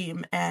basketball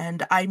team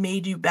and I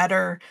made you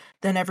better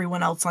than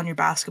everyone else on your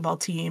basketball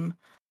team.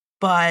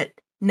 But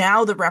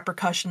now the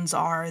repercussions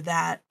are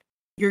that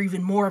you're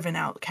even more of an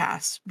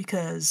outcast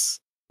because,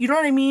 you know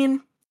what I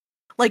mean?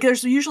 Like,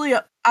 there's usually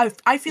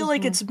I feel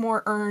like it's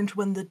more earned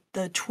when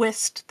the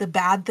twist, the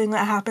bad thing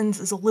that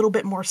happens is a little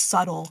bit more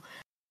subtle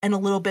and a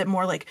little bit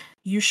more like,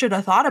 you should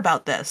have thought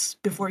about this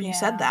before you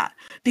said that.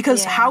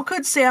 Because how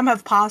could Sam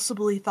have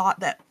possibly thought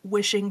that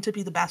wishing to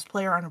be the best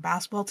player on her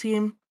basketball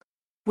team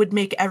would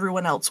make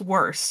everyone else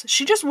worse?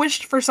 She just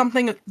wished for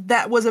something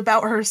that was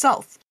about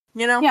herself,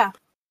 Yeah.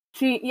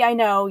 I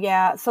know,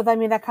 yeah. So, I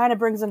mean, that kind of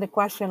brings into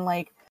question,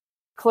 like,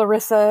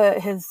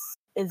 Clarissa's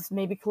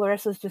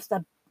just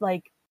a,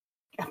 like,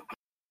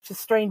 she's a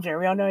stranger.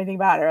 We don't know anything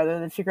about her other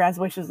than she grants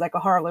wishes that go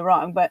horribly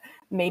wrong. But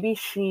maybe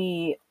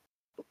she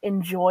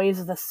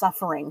enjoys the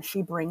suffering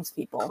she brings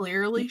people.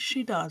 Clearly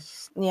she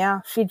does. Yeah,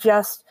 she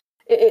just...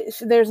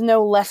 there's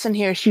no lesson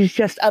here. She's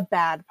just a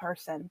bad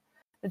person.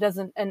 It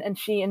doesn't... And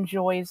she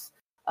enjoys...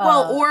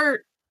 or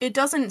it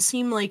doesn't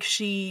seem like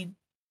she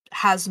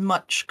has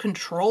much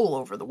control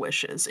over the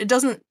wishes. It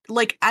doesn't...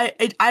 Like, I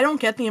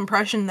don't get the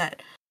impression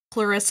that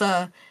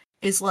Clarissa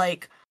is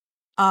like...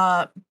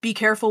 be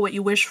careful what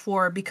you wish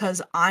for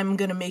because I'm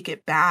gonna make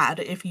it bad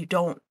if you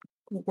don't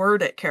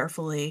word it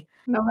carefully.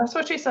 No, that's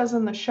what she says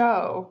in the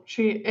show.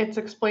 It's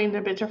explained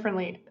a bit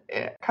differently,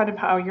 kind of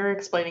how you're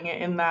explaining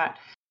it, in that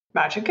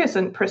magic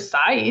isn't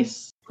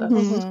precise. That's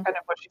kind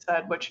of what she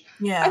said, which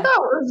I thought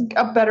was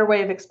a better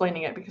way of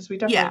explaining it because we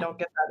definitely don't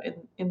get that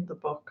in the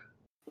book.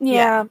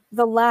 Yeah,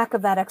 the lack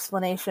of that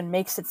explanation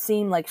makes it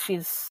seem like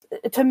she's,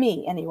 to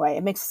me anyway,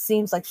 it makes it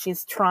seem like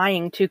she's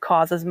trying to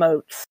cause as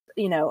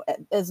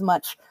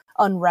much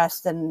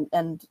unrest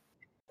and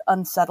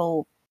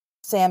unsettle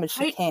Sam as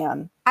she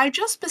can. I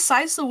just,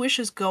 besides the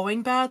wishes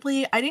going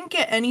badly, I didn't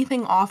get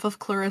anything off of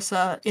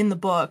Clarissa in the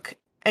book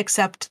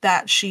except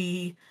that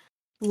she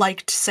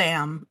liked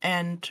Sam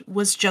and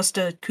was just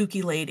a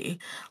kooky lady.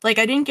 Like,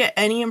 I didn't get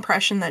any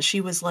impression that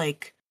she was,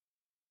 like,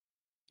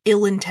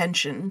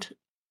 ill-intentioned.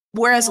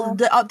 Whereas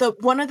the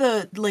one of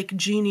the, like,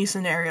 genie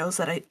scenarios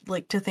that I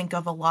like to think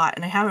of a lot,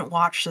 and I haven't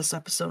watched this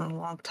episode in a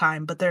long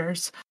time, but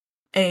there's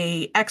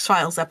a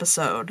X-Files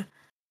episode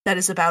that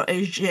is about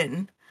a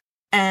djinn,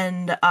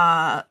 and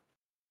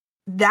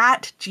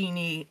that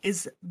genie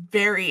is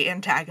very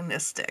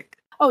antagonistic.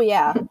 Oh,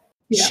 yeah.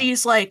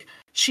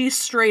 She's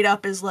straight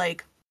up is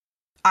like,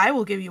 I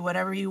will give you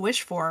whatever you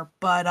wish for,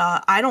 but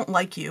I don't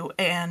like you,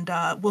 and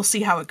we'll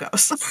see how it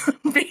goes,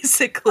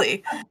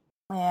 basically.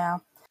 Yeah.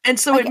 And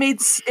so it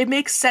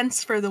makes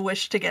sense for the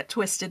wish to get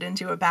twisted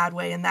into a bad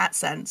way in that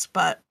sense,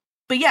 but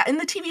yeah, in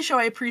the TV show,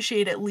 I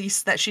appreciate at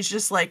least that she's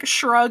just like,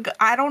 shrug,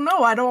 I don't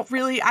know,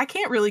 I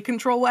can't really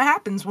control what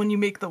happens when you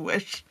make the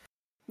wish.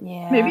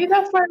 Yeah. Maybe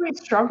that's why we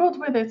struggled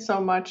with it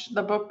so much.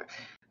 The book,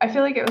 I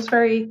feel like it was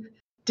very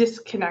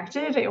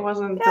disconnected. It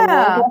wasn't, the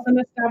world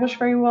wasn't established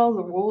very well,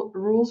 the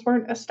rules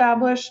weren't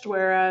established,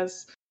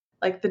 whereas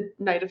like the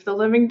Night of the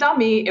Living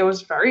Dummy, it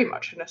was very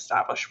much an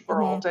established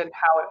world and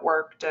how it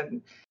worked,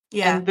 and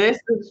this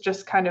is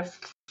just kind of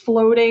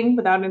floating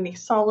without any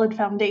solid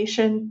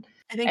foundation.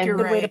 I think you're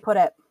right. Good way to put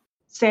it.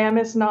 Sam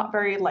is not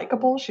very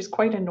likable. She's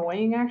quite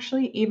annoying,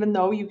 actually, even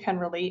though you can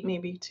relate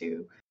maybe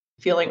to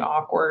feeling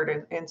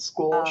awkward in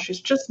school. She's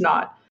just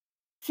not.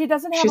 She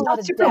doesn't have a lot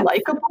of super depth.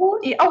 Likable.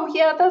 Oh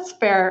yeah, that's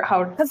fair.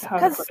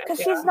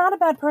 Because she's not a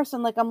bad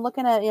person. Like, I'm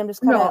looking at, I'm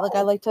just kind of like,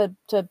 I like to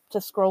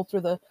scroll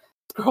through the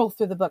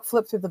book,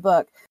 flip through the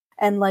book,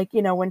 and like,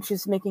 when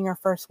she's making her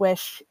first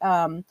wish,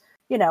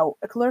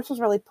 Clarissa's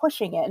really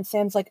pushing it, and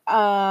Sam's like,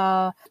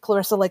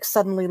 Clarissa like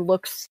suddenly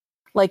looks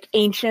like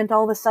ancient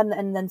all of a sudden,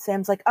 and then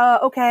Sam's like,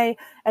 okay,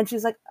 and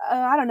she's like,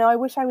 I don't know, I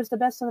wish I was the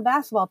best on the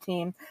basketball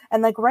team,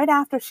 and like right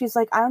after she's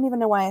like, I don't even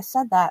know why I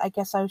said that, I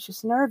guess I was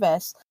just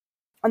nervous,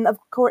 and of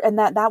course, and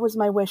that was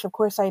my wish. Of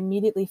course, I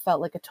immediately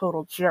felt like a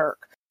total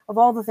jerk. Of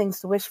all the things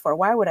to wish for,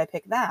 why would I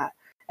pick that?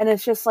 And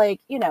it's just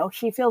like,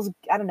 she feels,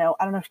 I don't know,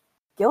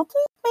 guilty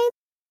maybe,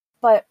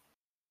 but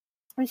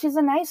I mean, she's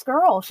a nice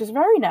girl. She's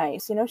very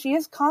nice. She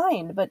is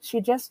kind, but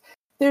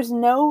there's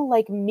no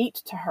like meat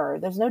to her.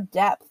 There's no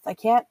depth. I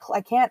can't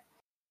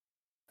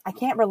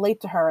relate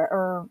to her,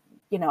 or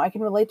I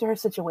can relate to her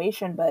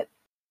situation, but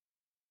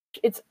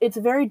it's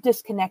very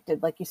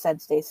disconnected, like you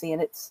said, Stacy,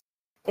 and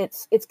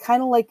it's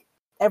kind of like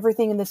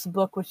everything in this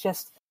book was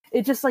just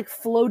like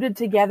floated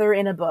together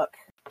in a book.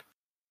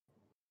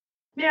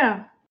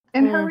 Yeah,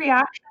 and her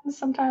reactions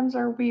sometimes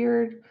are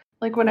weird.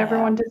 Like when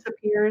everyone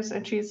disappears,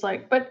 and she's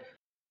like, "But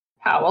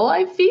how will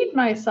I feed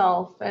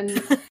myself?" And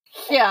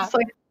it's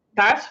like,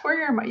 that's where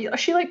your money.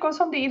 She like goes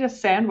home to eat a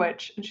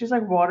sandwich, and she's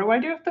like, "What do I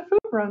do if the food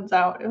runs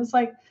out?" It was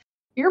like,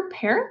 your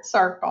parents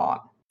are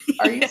gone.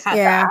 Are you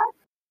sad?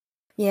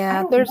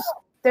 Yeah.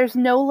 There's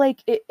no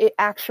like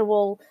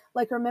actual,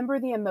 like, remember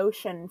the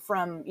emotion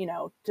from,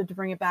 to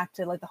bring it back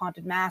to like the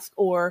Haunted Mask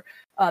or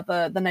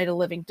the Night of the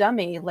Living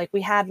Dummy. Like,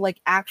 we had like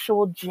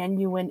actual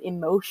genuine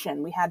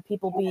emotion. We had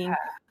people being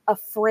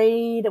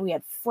afraid, we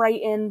had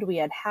frightened, we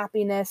had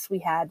happiness, we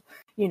had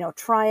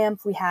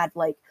triumph, we had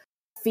like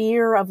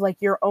fear of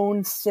like your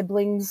own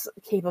siblings'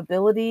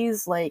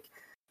 capabilities, like,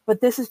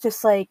 but this is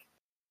just like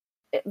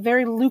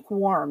very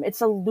lukewarm.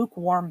 It's a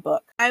lukewarm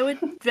book. I would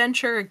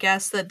venture a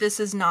guess that this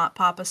is not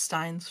Papa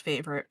Stein's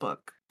favorite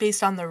book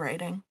based on the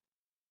writing.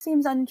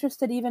 Seems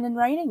uninterested even in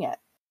writing it.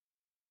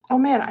 Oh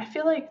man, I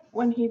feel like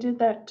when he did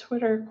that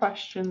Twitter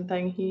question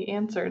thing, he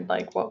answered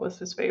like what was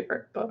his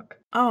favorite book.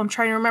 Oh, I'm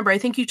trying to remember. I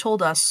think you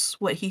told us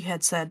what he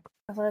had said.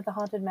 Wasn't it The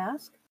Haunted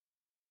Mask?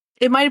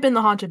 It might have been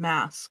The Haunted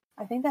Mask.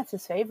 I think that's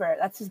his favorite.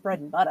 That's his bread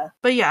and butter.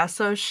 But yeah,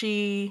 so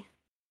she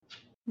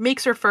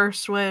makes her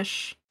first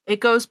wish. It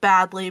goes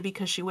badly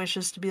because she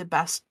wishes to be the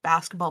best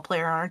basketball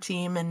player on her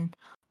team, and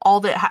all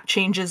that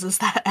changes is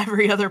that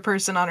every other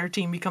person on her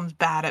team becomes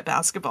bad at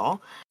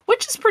basketball,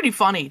 which is pretty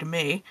funny to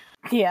me.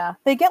 Yeah,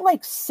 they get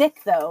like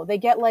sick though. They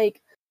get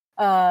like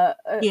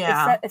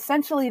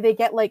essentially they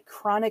get like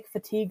chronic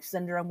fatigue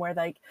syndrome, where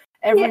like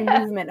every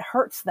movement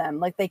hurts them.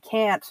 Like they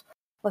can't,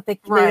 like they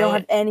don't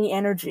have any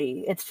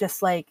energy. It's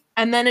just like,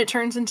 and then it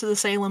turns into the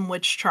Salem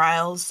witch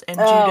trials, and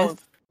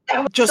Judith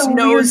just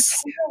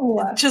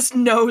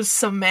knows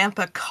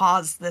Samantha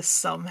caused this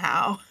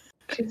somehow.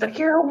 She's like,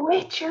 you're a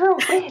witch,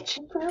 it's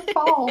your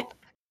fault.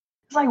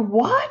 It's like,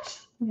 what?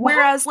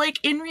 Whereas, like,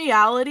 in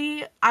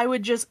reality, I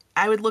would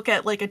look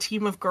at, like, a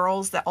team of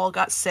girls that all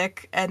got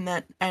sick and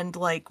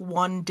like,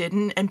 one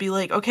didn't and be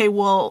like, okay,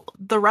 well,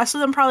 the rest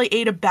of them probably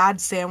ate a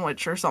bad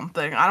sandwich or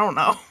something. I don't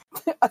know.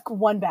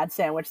 One bad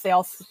sandwich. They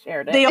all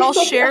shared it. They all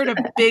shared a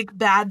big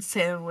bad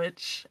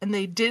sandwich, and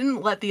they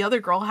didn't let the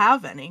other girl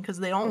have any because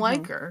they don't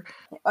like her.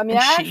 I mean, and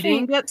actually, she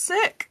didn't get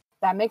sick.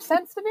 That makes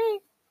sense to me.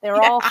 They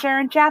were all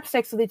sharing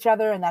chapsticks with each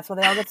other, and that's why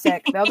they all get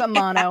sick. They all got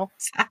mono.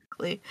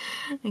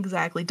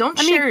 Exactly. Don't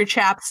share your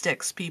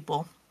chapsticks,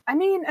 people. I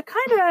mean,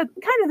 kind of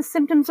the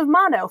symptoms of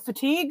mono,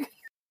 fatigue.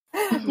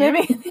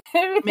 maybe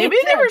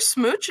they were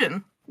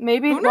smooching.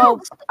 Maybe.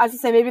 Well, I was gonna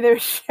say maybe they were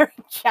sharing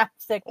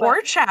chapstick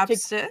or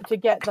chapstick to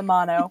get the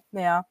mono.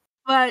 Yeah.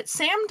 But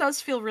Sam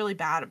does feel really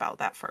bad about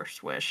that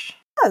first wish. She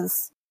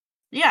does.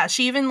 Yeah,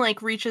 she even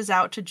like reaches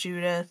out to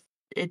Judith.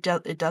 It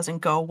doesn't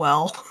go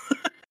well.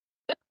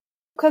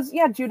 Because,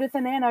 Judith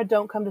and Anna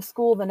don't come to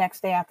school the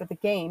next day after the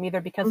game, either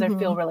because they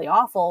feel really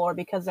awful or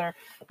because they're,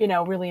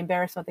 really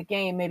embarrassed about the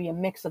game, maybe a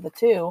mix of the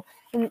two.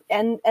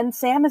 And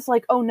Sam is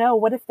like, oh no,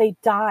 what if they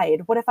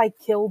died? What if I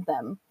killed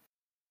them?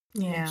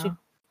 Yeah. She'd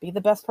be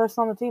the best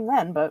person on the team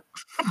then, but...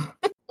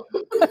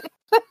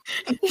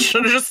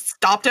 Should have just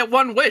stopped at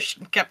one wish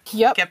and kept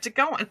it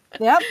going.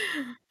 Yep.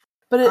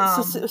 But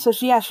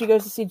she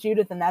goes to see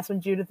Judith, and that's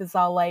when Judith is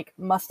all like,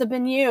 must have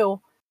been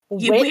you.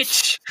 You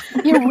witch.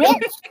 You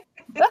witch.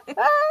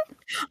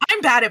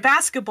 I'm bad at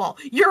basketball.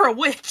 You're a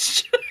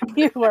witch.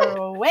 You are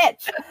a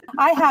witch.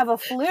 I have a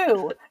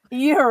flu.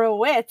 You're a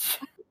witch.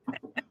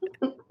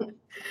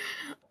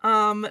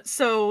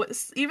 So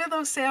even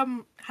though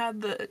Sam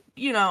had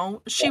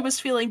she was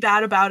feeling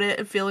bad about it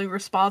and feeling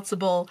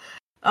responsible,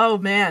 oh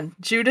man,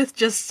 Judith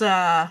just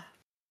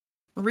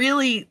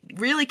really,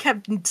 really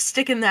kept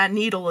sticking that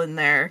needle in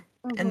there.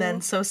 And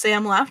then so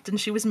Sam left and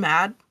she was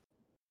mad.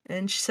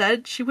 And she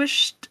said she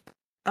wished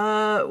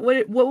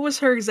what was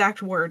her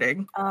exact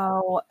wording?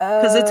 Oh,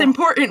 because it's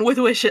important with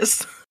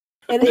wishes.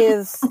 It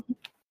is.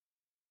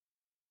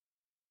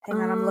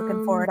 Hang on, I'm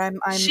looking for it.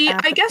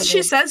 I guess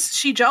she says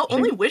she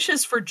only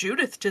wishes for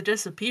Judith to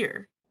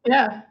disappear.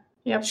 Yeah.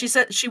 Yep. She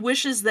said she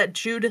wishes that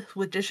Judith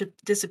would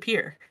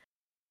disappear.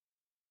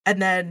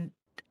 And then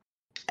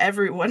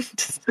everyone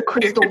the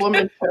crystal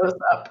woman shows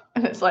up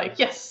and it's like,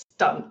 yes,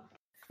 done.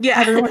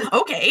 Yeah.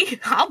 Okay,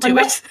 I'll do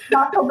it.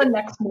 Not till the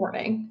next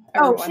morning.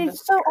 So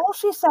all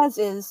she says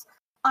is,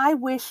 I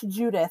wish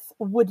Judith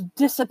would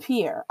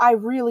disappear. I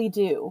really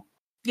do.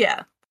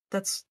 Yeah.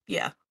 But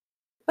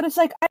it's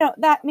like,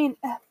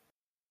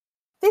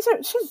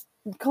 she's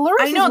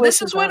Clarissa's I know,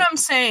 this is what I'm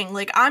saying.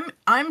 Like,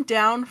 I'm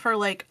down for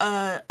like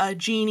a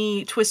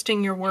genie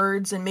twisting your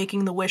words and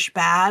making the wish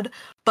bad,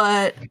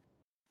 but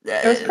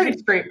it was pretty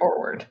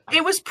straightforward.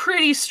 It was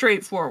pretty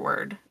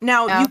straightforward.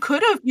 Now, you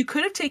could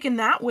have taken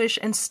that wish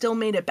and still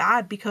made it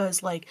bad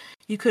because, like,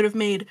 you could have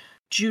made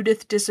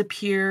Judith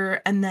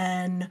disappear and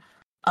then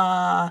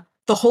the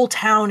whole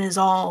town is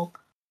all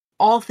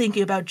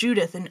thinking about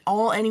Judith and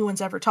all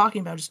anyone's ever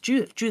talking about is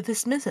Judith. Judith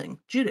is missing.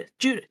 Judith.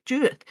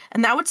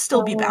 And that would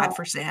still be bad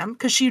for Sam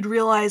because she'd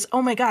realize,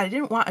 oh my god, I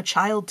didn't want a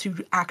child to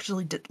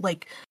actually,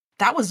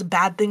 that was a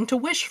bad thing to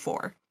wish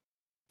for.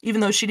 Even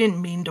though she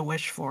didn't mean to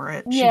wish for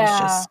it. She was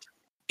just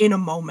in a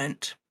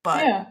moment.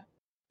 But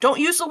don't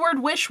use the word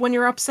wish when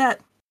you're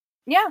upset.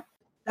 Yeah.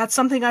 That's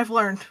something I've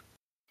learned.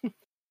 Okay.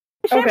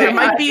 There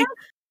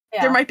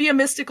might be a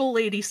mystical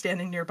lady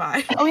standing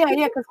nearby. Oh,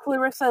 yeah, because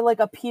Clarissa,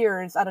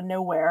 appears out of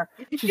nowhere.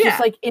 She's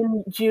just,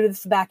 in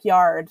Judith's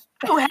backyard.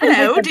 Oh,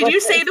 hello. Did you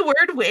say the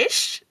word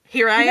wish?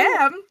 Here I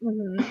am.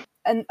 Mm-hmm.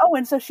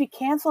 And so she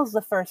cancels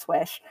the first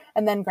wish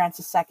and then grants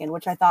a second,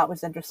 which I thought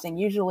was interesting.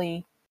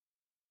 Usually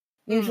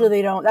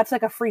they don't. That's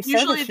like a free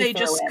service. Usually they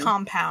just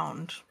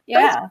compound.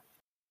 Yeah.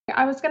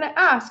 I was going to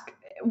ask,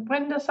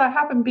 when does that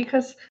happen?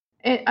 Because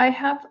I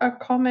have a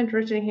comment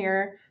written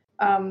here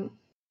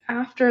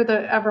after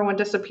everyone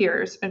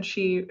disappears and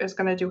she is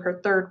going to do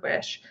her third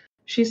wish.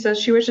 She says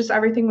she wishes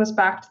everything was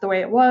back to the way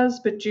it was,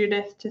 but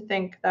Judith to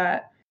think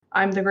that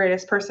I'm the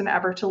greatest person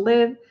ever to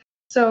live.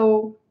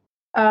 So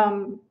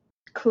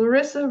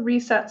Clarissa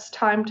resets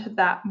time to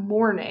that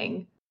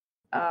morning.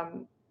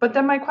 But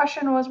then my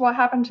question was, what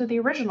happened to the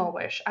original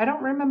wish? I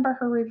don't remember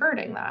her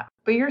reverting that.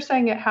 But you're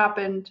saying it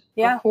happened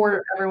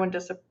before everyone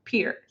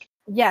disappeared.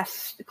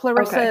 Yes.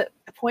 Clarissa,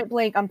 point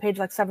blank on page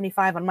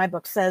 75 on my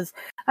book says,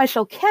 I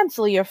shall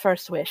cancel your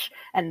first wish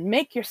and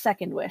make your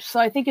second wish. So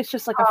I think it's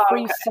just a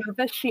free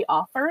service she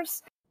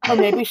offers. Or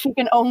maybe she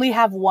can only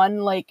have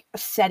one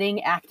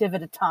setting active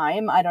at a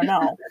time. I don't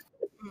know.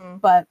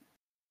 But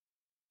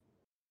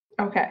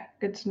okay,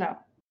 good to know.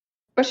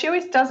 But she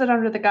always does it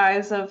under the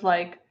guise of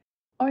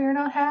oh, you're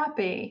not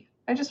happy.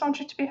 I just want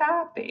you to be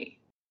happy.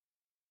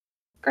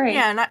 Great.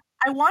 Yeah, and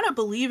I want to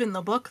believe in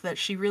the book that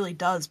she really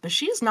does, but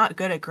she's not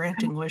good at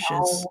granting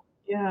wishes.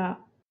 Yeah.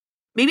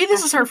 Maybe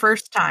this is her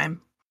first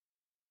time.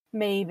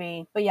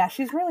 Maybe. But yeah,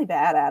 she's really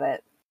bad at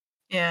it.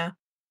 Yeah.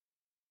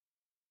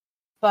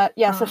 But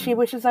yeah, so she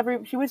wishes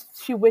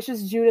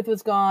Judith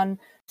was gone.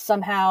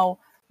 Somehow,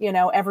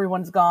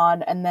 everyone's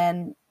gone, and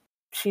then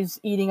she's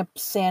eating a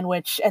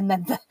sandwich, and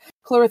then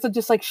Clarissa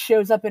just like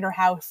shows up in her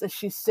house as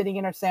she's sitting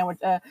in her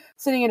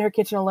sitting in her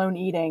kitchen alone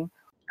eating.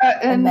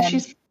 And then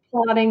she's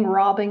plotting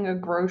robbing a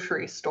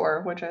grocery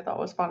store, which I thought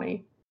was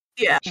funny.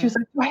 Yeah. She was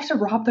like, do I have to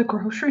rob the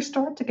grocery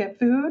store to get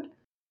food?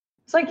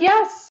 It's like,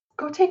 yes,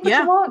 go take what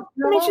you want.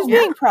 I mean, she's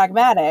being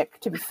pragmatic,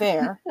 to be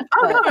fair.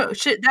 Oh, no.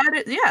 Shit,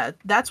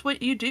 that's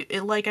what you do.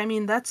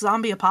 That's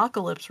zombie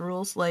apocalypse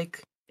rules.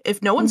 Like,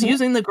 if no one's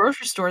using the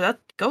grocery store,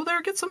 go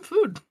there, get some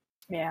food.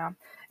 Yeah.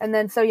 And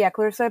then,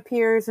 Clarissa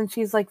appears, and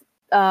she's like,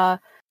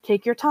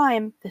 take your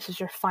time. This is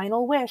your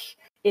final wish.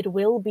 It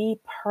will be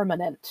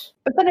permanent.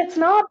 But then it's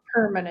not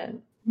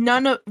permanent.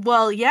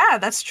 Well, yeah,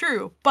 that's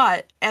true.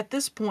 But at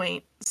this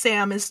point,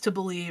 Sam is to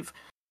believe,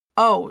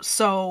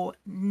 so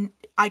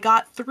I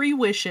got 3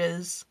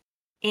 wishes,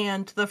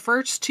 and the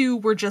first 2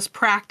 were just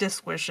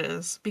practice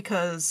wishes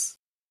because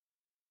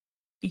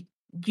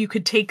you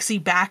could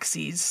takesy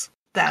backsies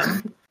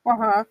them.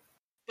 Uh-huh.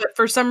 But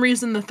for some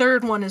reason, the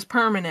 3rd one is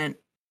permanent,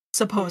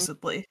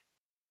 supposedly.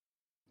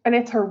 And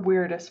it's her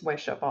weirdest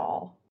wish of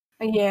all.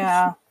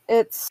 Yeah,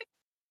 it's...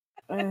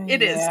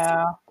 It is.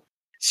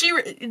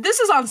 This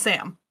is on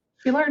Sam.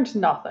 She learned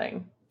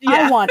nothing.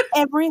 Yeah. I want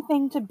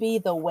everything to be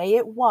the way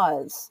it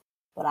was,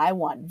 but I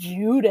want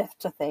Judith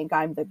to think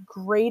I'm the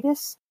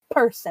greatest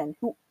person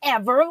who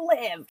ever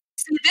lived.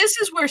 See, this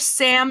is where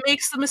Sam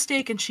makes the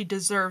mistake, and she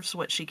deserves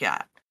what she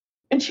got.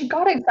 And she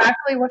got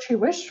exactly what she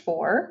wished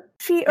for.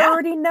 She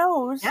already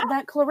knows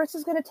that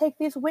Clarissa's going to take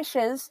these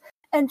wishes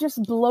and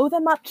just blow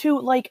them up to,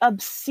 like,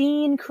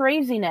 obscene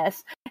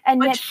craziness.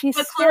 And yet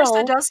But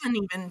Clarissa doesn't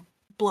even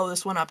blow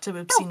this one up to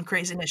obscene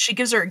craziness. She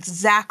gives her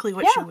exactly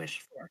what she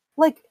wished for.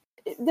 Like,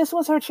 this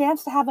was her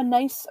chance to have a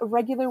nice,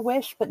 regular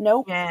wish, but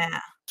nope.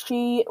 Yeah.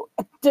 She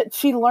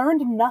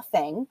learned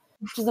nothing,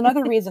 which is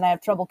another reason I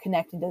have trouble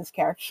connecting to this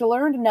character. She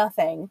learned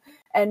nothing,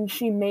 and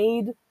she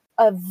made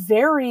a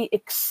very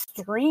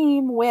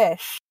extreme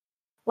wish.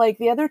 Like,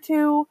 the other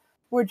 2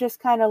 were just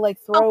kind of like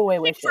throwaway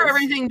wishes. For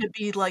everything to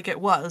be like it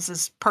was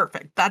is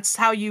perfect. That's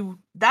how you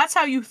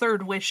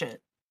 3rd wish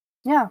it.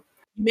 Yeah.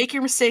 You make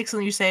your mistakes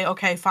and you say,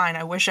 okay, fine,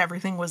 I wish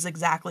everything was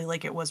exactly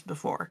like it was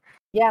before.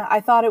 Yeah, I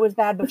thought it was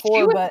bad before,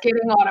 she was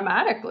getting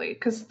automatically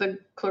because the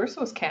Clarissa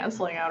was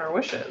canceling out her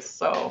wishes.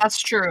 So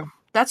that's true.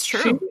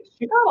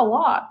 She got a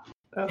lot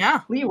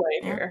of leeway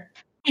here.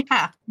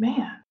 Yeah,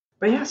 man.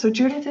 But so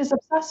Judith is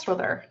obsessed with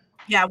her.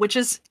 Yeah, which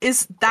is it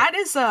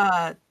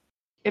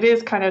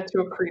is kind of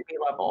to a creepy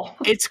level.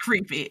 It's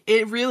creepy.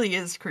 It really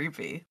is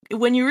creepy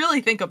when you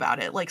really think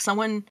about it. Like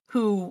someone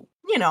who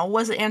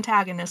was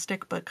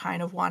antagonistic but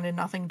kind of wanted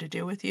nothing to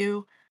do with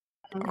you,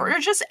 or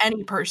just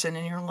any person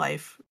in your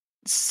life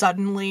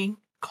suddenly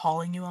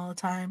calling you all the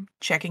time,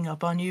 checking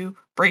up on you,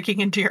 breaking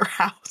into your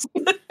house.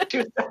 She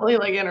was definitely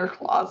like in her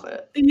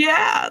closet.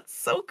 Yeah, it's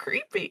so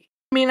creepy.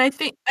 I mean, I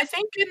think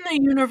in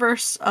the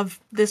universe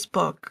of this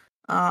book,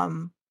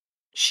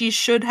 she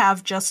should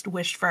have just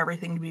wished for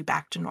everything to be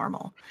back to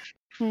normal.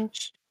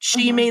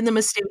 She made the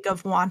mistake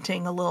of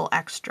wanting a little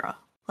extra.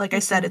 Like I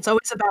said, it's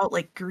always about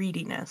like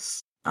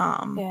greediness.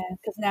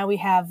 Because now we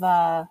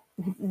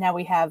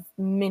have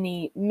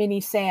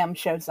mini Sam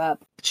shows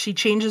up. She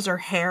changes her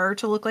hair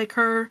to look like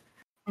her.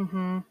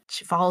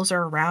 She follows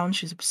her around.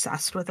 She's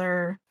obsessed with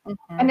her.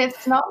 And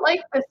it's not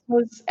like this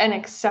was an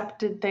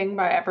accepted thing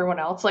by everyone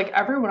else. Like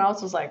everyone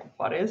else was like,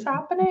 what is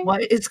happening?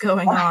 What is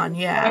going on?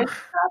 Yeah.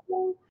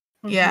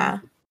 Yeah.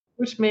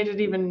 Which made it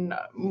even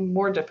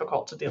more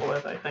difficult to deal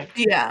with, I think.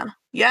 Yeah.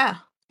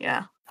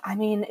 I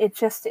mean, it's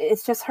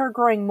just her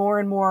growing more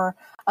and more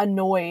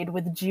annoyed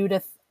with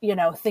Judith,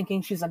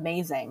 thinking she's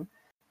amazing,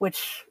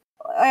 which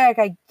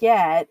I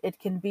get it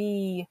can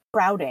be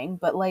crowding,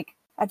 but like,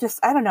 I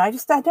don't know. I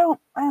don't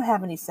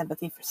have any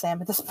sympathy for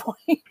Sam at this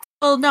point.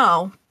 Well,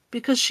 no,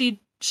 because she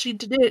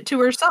did it to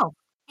herself.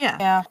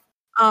 Yeah.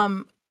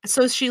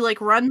 So she like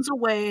runs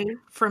away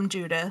from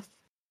Judith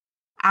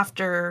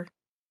after,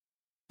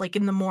 like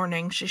in the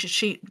morning.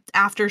 She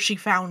after she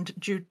found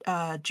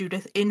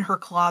Judith in her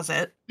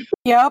closet.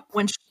 Yep.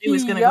 When she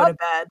was going to go to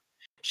bed,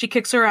 she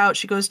kicks her out.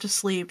 She goes to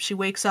sleep. She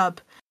wakes up.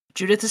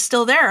 Judith is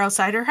still there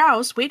outside her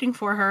house, waiting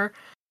for her.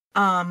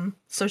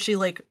 So she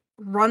like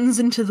runs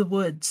into the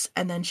woods,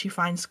 and then she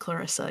finds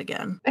Clarissa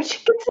again. And she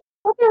gets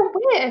another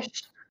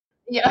wish.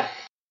 Yeah.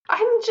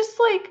 I'm just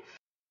like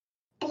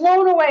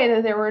blown away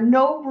that there were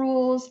no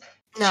rules.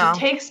 No. She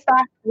takes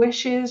back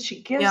wishes.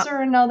 She gives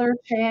her another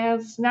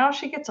chance. Now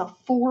she gets a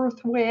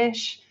 4th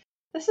wish.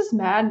 This is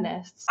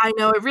madness. I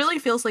know. It really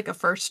feels like a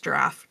first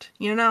draft,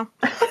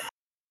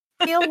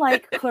 I feel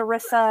like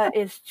Clarissa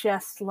is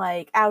just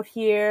like out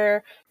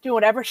here doing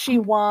whatever she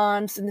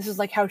wants, and this is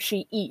like how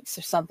she eats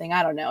or something.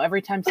 I don't know.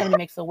 Every time somebody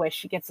makes a wish,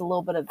 she gets a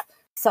little bit of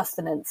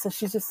sustenance. So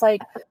she's just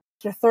like,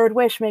 your 3rd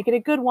wish, make it a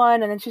good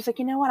one. And then she's like,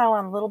 you know what? I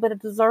want a little bit of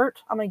dessert.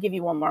 I'm going to give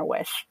you one more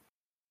wish.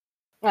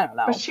 I don't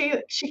know. But she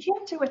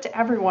can't do it to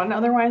everyone.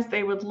 Otherwise,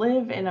 they would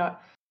live in a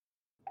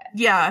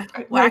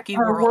wacky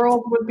her world.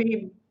 World would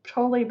be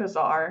totally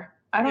bizarre.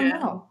 I don't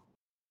know.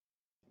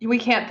 We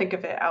can't think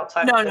of it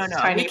outside of this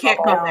tiny we can't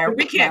bubble. go there.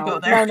 We can't go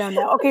there.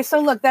 No. Okay, so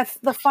look, that's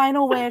the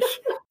final wish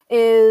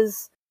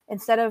is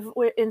instead of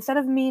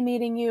me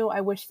meeting you,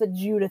 I wish that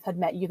Judith had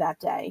met you that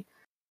day.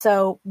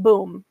 So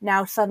boom,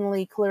 now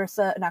suddenly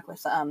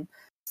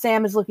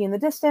Sam is looking in the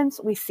distance.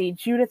 We see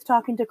Judith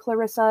talking to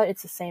Clarissa.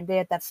 It's the same day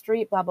at that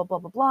street, blah, blah, blah,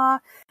 blah, blah.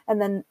 And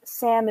then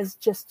Sam is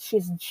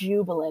she's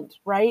jubilant,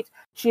 right?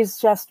 She's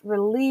just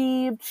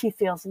relieved. She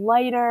feels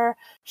lighter.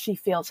 She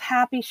feels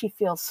happy. She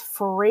feels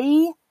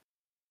free.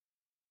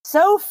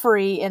 So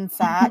free, in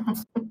fact,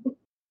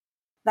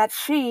 that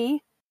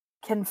she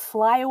can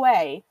fly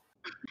away.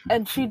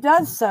 And she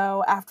does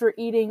so after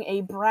eating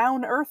a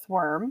brown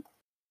earthworm.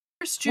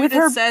 First,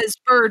 Judith says,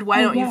 Bird,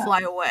 why don't you fly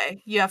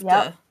away? You have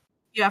to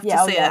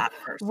say that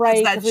first.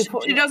 Right.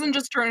 She doesn't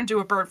just turn into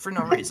a bird for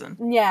no reason.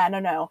 Yeah,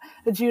 no.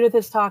 But Judith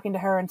is talking to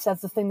her and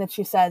says the thing that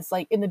she says,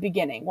 like, in the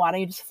beginning. Why don't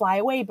you just fly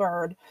away,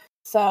 Bird?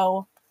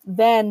 So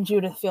then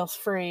Judith feels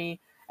free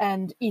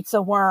and eats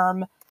a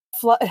worm,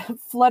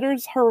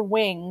 flutters her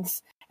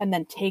wings, and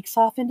then takes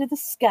off into the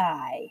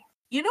sky.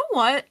 You know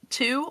what,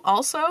 too,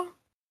 also?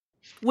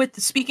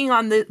 With speaking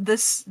on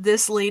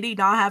this lady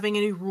not having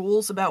any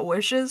rules about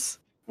wishes,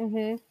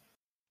 mm-hmm.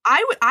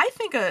 I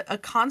think a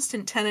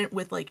constant tenet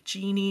with like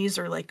genies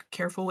or like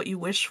careful what you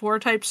wish for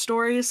type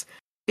stories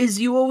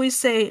is you always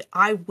say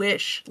I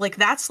wish. Like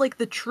that's like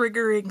the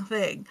triggering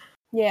thing.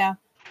 Yeah.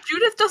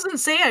 Judith doesn't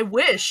say I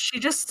wish. She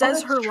just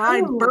says her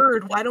line,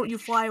 Bird, why don't you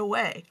fly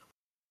away?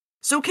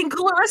 So can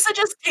Clarissa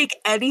just take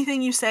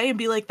anything you say and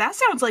be like, that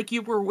sounds like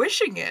you were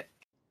wishing it?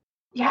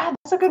 Yeah,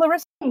 that's a good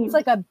Clarissa is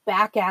like a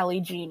back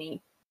alley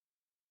genie.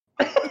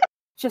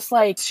 Just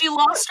like she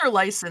lost her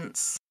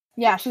license.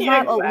 Yeah, she's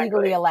not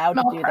legally allowed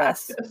to do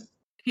this.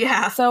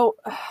 Yeah. So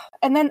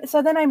then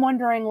I'm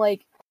wondering,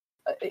 like,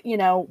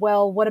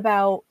 well, what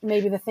about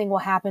maybe the thing will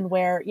happen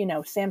where,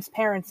 Sam's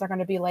parents are going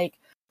to be like,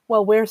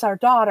 well, where's our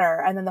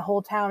daughter? And then the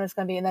whole town is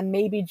going to be, and then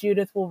maybe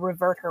Judith will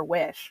revert her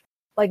wish.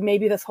 Like,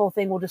 maybe this whole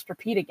thing will just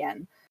repeat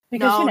again.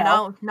 Because,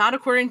 no, not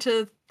according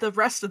to the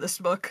rest of this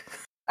book.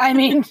 I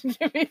mean,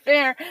 to be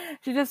fair,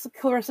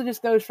 Clarissa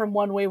just goes from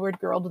one wayward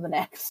girl to the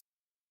next.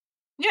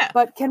 Yeah.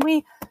 But can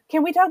we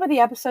talk about the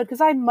episode?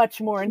 Because I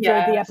much more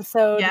enjoyed the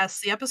episode. Yes,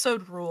 the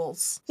episode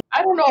rules.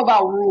 I don't know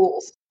about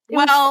rules.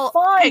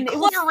 Okay,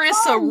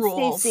 Clarissa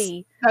rules.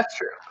 Stacey. That's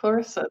true.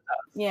 Clarissa does.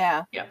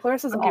 Yeah.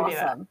 Clarissa's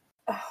awesome.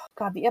 Oh,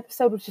 God, the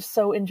episode was just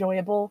so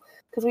enjoyable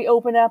because we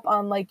open up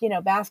on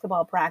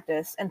basketball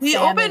practice and we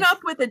open up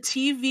with a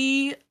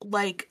TV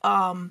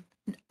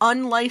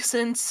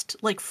unlicensed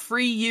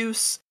free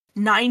use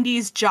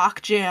 90s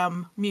jock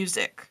jam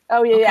music.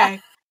 Oh yeah.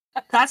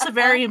 That's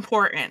very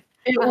important.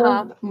 It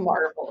was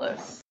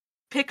marvelous.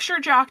 Picture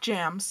jock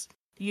jams.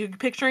 You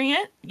picturing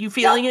it? You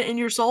feeling it in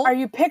your soul? Are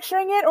you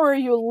picturing it or are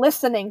you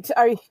listening to?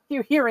 Are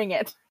you hearing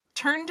it?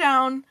 Turn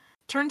down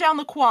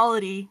the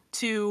quality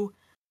to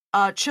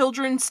a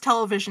children's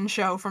television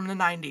show from the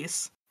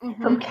 90s.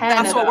 Mm-hmm. From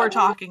Canada. That's what we're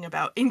talking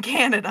about. In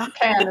Canada.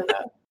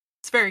 Canada.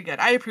 It's very good.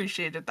 I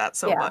appreciated that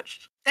so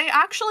much. They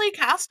actually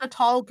cast a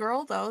tall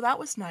girl, though. That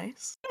was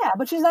nice. Yeah,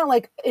 but she's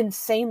not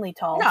insanely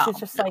tall. No, she's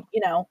just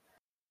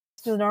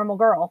she's a normal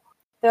girl.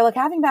 They're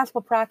having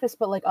basketball practice,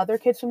 but other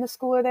kids from the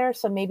school are there,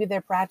 so maybe they're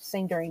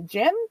practicing during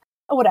gym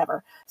or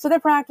whatever. So they're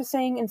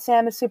practicing, and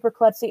Sam is super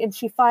klutzy, and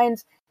she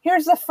finds,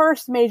 here's the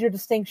first major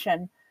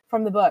distinction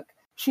from the book.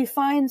 She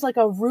finds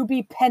a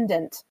ruby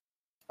pendant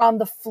on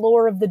the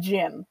floor of the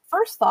gym.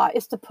 First thought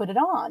is to put it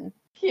on.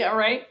 Yeah,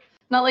 right?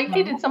 Not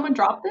hey, did someone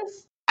drop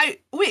this?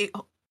 Wait,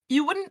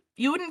 you wouldn't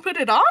put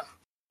it on?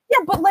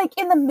 Yeah, but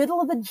in the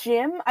middle of the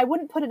gym, I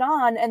wouldn't put it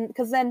on, and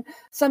because then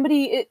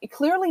it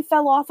clearly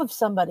fell off of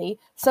somebody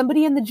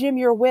in the gym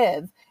you're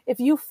with. If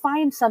you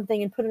find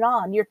something and put it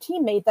on, your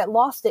teammate that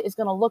lost it is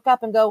going to look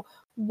up and go,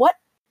 "What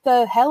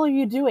the hell are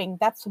you doing?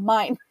 That's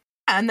mine."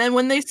 And then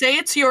when they say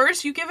it's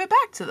yours, you give it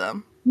back to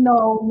them.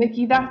 No,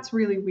 Mickey, that's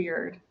really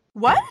weird.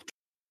 What?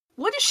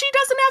 What if she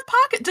doesn't have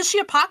pockets? Does she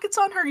have pockets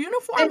on her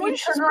uniform? And you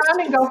turn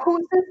around and go,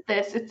 whose is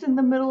this? It's in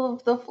the middle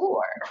of the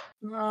floor.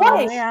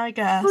 Oh, yeah, I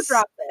guess. Who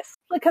dropped this?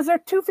 Because they're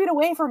 2 feet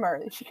away from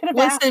her. She could have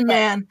asked Listen,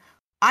 man,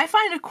 I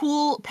find a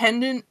cool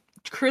pendant,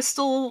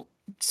 crystal,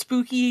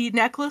 spooky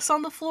necklace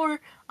on the floor.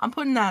 I'm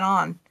putting that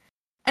on.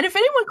 And if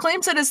anyone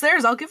claims that it's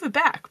theirs, I'll give it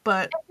back.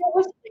 But if it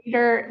was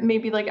later,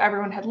 maybe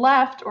everyone had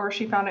left, or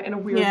she found it in a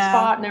weird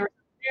spot and they were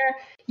there.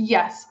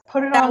 Yes,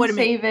 put it on,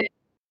 save it.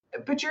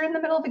 But you're in the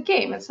middle of a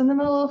game. It's in the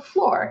middle of the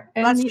floor.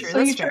 And that's true. So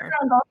you turn around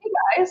and go, hey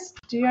guys,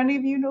 do any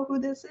of you know who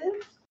this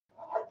is?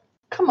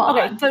 Come on.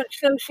 Okay,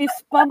 so she's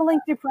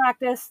bumbling through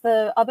practice.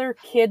 The other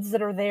kids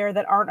that are there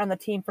that aren't on the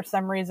team for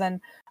some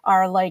reason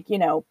are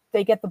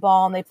they get the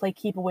ball and they play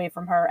keep away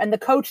from her. And the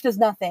coach does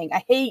nothing.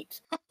 I hate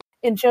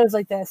in shows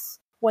like this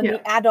when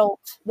the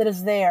adult that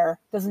is there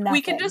does nothing.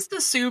 We can just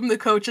assume the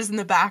coach is in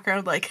the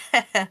background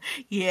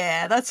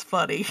yeah, that's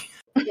funny.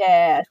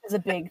 Yeah, she's a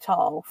big,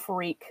 tall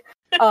freak.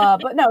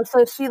 But no,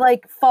 so she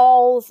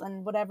falls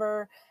and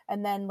whatever,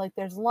 and then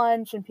there's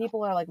lunch and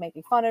people are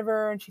making fun of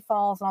her and she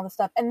falls and all this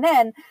stuff, and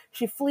then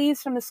she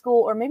flees from the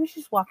school, or maybe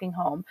she's walking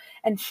home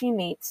and she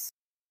meets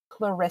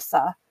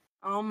Clarissa.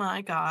 Oh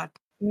my God,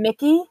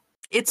 Mickey,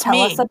 tell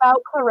us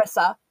about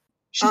Clarissa.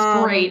 She's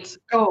great.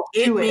 Go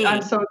do it.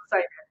 I'm so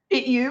excited.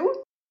 It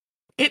you?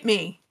 It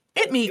me,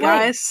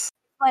 guys.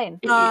 Explain.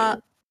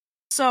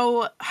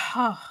 So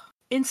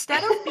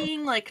instead of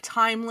being like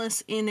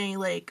timeless in a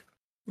like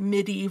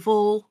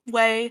medieval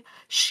way,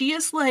 she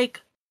is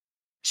like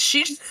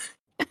she's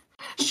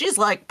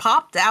like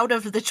popped out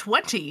of the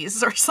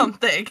 20s or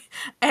something,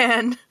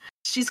 and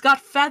she's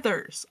got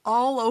feathers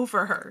all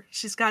over her.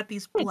 She's got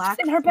these black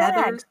in her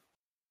feathers. Bag.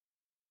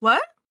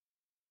 What?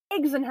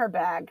 Eggs in her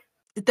bag.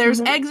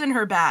 There's eggs in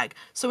her bag.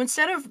 So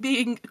instead of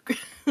being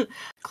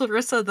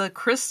Clarissa the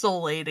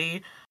Crystal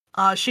Lady,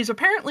 she's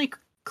apparently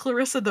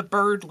Clarissa the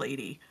Bird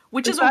Lady,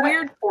 which is a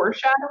weird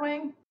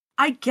foreshadowing,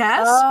 I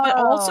guess, but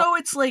also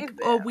it's like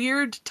a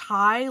weird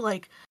tie,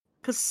 like,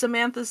 because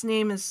Samantha's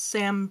name is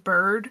Sam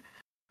Byrd,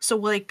 so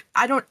like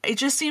it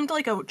just seemed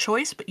like a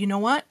choice, but you know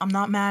what? I'm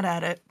not mad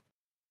at it.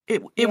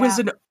 It was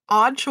an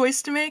odd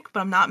choice to make, but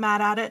I'm not mad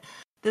at it.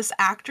 This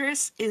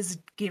actress is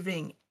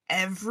giving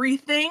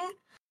everything.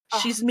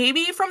 She's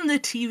maybe from the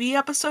TV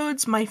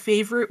episodes my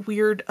favorite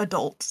weird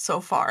adult so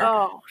far.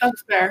 Oh,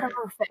 that's fair.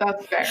 Perfect.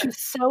 That's fair. She's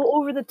so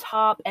over the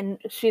top and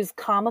she's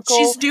comical.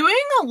 She's doing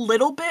a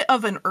little bit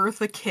of an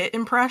Eartha Kitt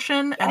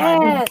impression, and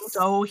I'm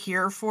so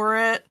here for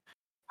it.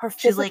 Her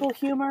physical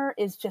humor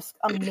is just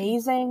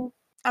amazing.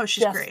 Oh,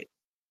 she's great.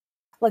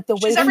 Like the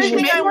way she's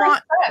everything I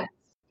want.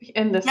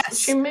 In this,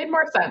 she made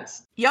more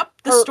sense. Yep,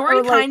 the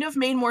story kind of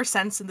made more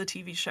sense in the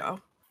TV show.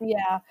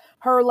 Yeah,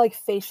 her like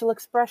facial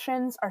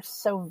expressions are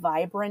so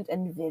vibrant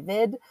and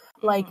vivid,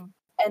 like,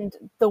 and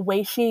the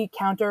way she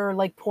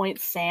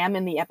points Sam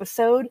in the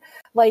episode,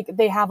 like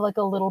they have like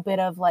a little bit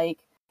of like,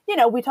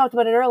 we talked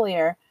about it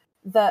earlier.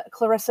 The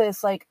Clarissa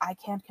is like, I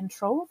can't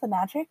control the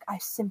magic, I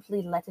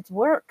simply let it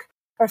work,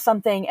 or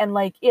something, and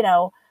like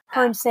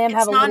her and Sam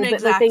have a little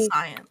bit like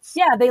science.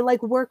 Yeah, they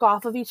like work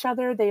off of each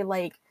other. They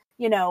like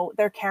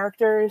their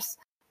characters,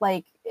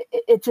 like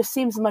it just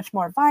seems much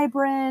more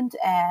vibrant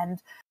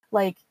and.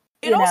 Like,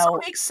 it also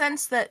makes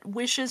sense that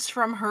wishes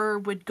from her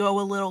would go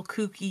a little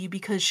kooky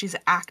because she's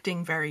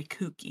acting very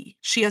kooky.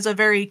 She has a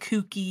very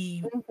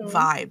kooky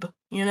vibe,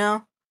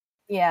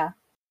 Yeah.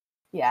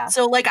 Yeah.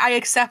 So, like, I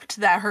accept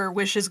that her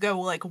wishes go,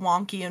 like,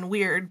 wonky and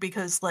weird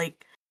because,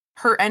 like,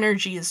 her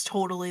energy is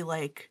totally,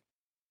 like,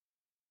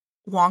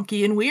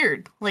 wonky and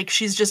weird. Like,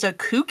 she's just a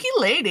kooky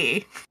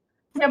lady.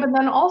 Yeah, but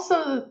then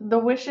also the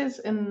wishes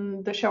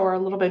in the show are a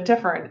little bit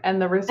different, and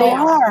the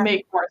results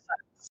make more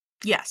sense.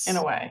 Yes. In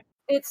a way.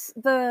 It's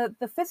the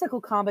physical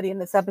comedy in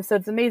this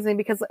episode is amazing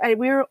because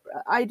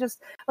I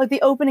just like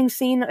the opening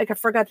scene. Like I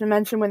forgot to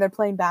mention when they're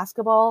playing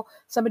basketball,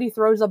 somebody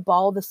throws a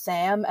ball to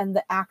Sam, and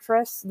the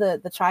actress, the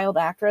child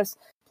actress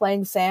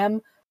playing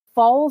Sam,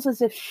 falls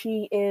as if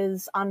she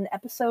is on an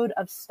episode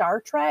of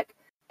Star Trek,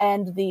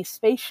 and the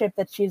spaceship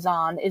that she's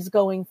on is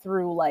going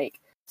through like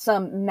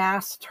some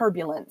mass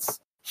turbulence.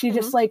 She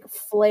just like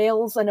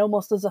flails and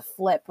almost does a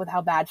flip with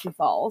how bad she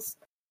falls.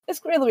 It's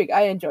really,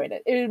 I enjoyed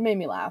it. It made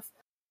me laugh.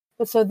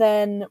 But so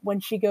then when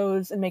she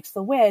goes and makes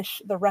the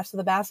wish, the rest of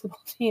the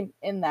basketball team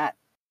in that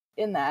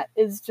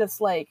is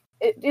just like,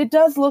 it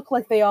does look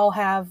like they all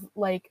have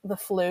like the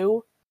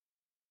flu.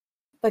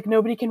 Like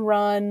nobody can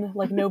run,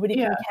 like nobody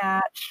can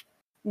catch,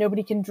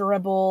 nobody can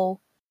dribble.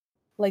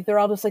 Like they're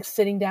all just like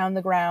sitting down on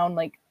the ground.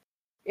 Like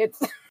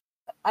it's,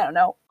 I don't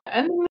know.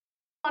 And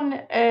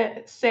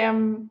then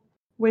Sam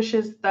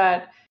wishes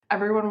that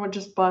everyone would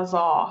just buzz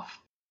off.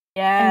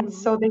 Yeah. And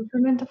so they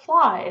turn into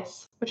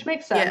flies, which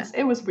makes sense.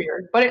 Yeah. It was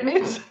weird, but it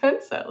made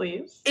sense at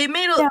least. It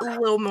made a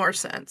little more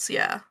sense,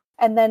 yeah.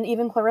 And then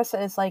even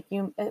Clarissa is like,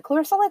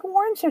 Clarissa like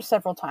warns her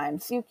several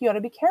times. You ought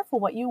to be careful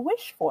what you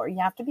wish for. You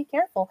have to be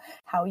careful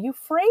how you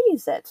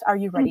phrase it. Are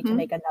you ready to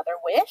make another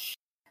wish?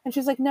 And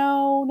she's like,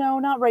 no,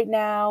 not right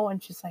now.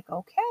 And she's like,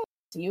 okay,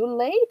 see you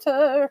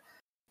later.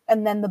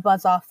 And then the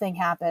buzz off thing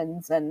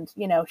happens, and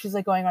she's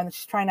like going on.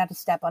 She's trying not to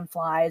step on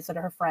flies that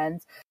are her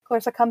friends.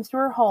 Clarissa comes to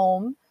her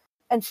home.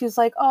 And she's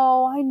like,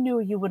 oh, I knew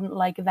you wouldn't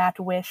like that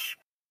wish.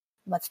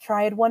 Let's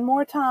try it one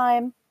more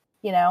time,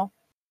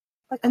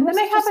 Like, and then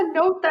I have a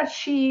note that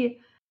she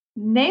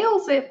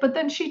nails it, but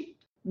then she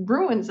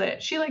ruins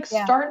it. She, like,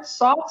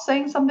 starts off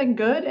saying something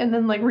good and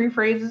then, like,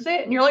 rephrases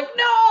it. And you're like,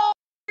 no,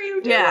 what are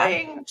you doing?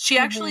 Yeah. She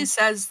actually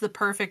says the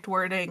perfect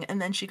wording, and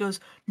then she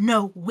goes,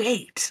 no,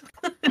 wait.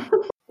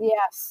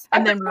 Yes.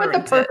 And then what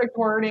the perfect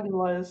wording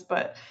was,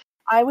 but...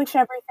 I wish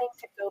everything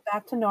to go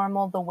back to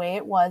normal the way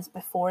it was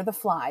before the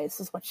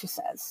flies, is what she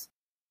says.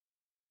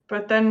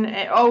 But then,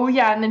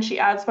 and then she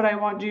adds, but I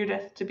want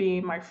Judith to be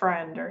my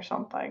friend or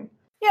something.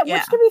 Yeah,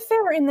 which to be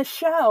fair, in the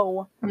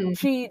show,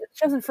 she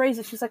doesn't phrase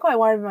it. She's like, oh, I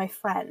want her to be my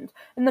friend.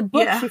 In the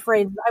book, she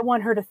phrases, I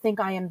want her to think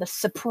I am the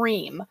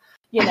supreme,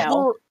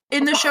 Well,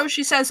 in the show,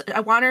 she says, I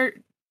want her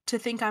to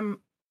think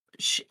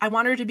I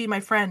want her to be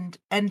my friend,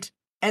 and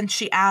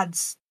she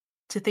adds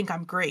to think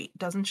I'm great,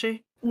 doesn't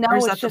she? No,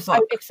 it's just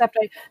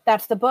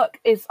that's the book.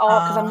 Is all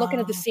because I'm looking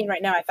at the scene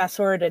right now. I fast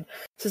forwarded.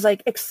 She's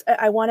like,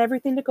 I want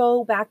everything to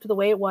go back to the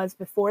way it was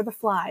before the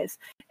flies,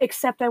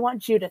 except I want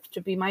Judith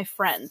to be my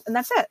friend, and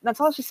that's it. That's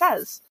all she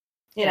says.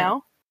 You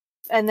know,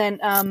 and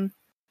then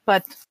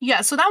but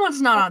yeah. So that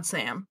one's not on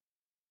Sam.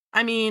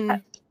 I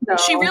mean, No.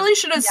 she really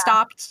should have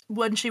stopped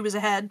when she was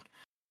ahead,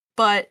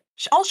 but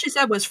all she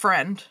said was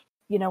friend.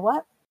 You know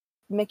what,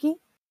 Mickey?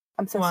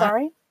 I'm so What?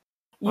 sorry.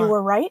 You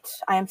were right.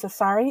 I am so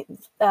sorry.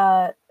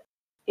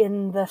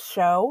 In the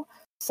show,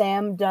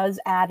 Sam does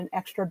add an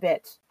extra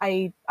bit.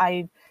 I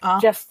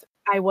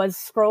was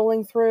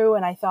scrolling through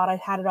and I thought I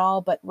had it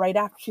all, but right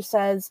after she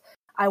says,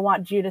 I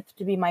want Judith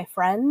to be my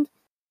friend,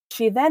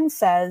 she then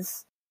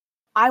says,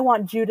 I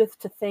want Judith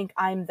to think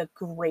I'm the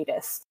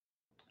greatest.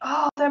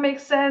 Oh, that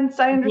makes sense.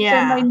 I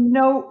understand my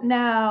note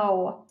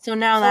now. So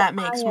now that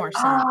makes more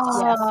sense.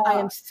 Yes, I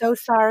am so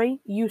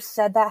sorry you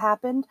said that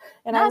happened.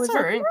 And I was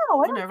like, right.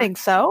 no, I don't think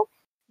so.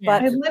 Yeah.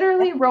 But I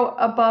literally wrote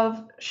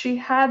above, she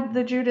had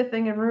the Judith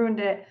thing and ruined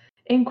it,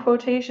 in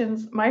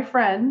quotations, my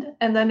friend,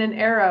 and then an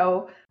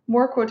arrow,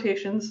 more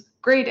quotations,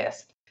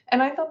 greatest.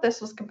 And I thought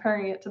this was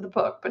comparing it to the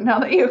book, but now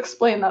that you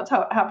explain that's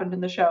how it happened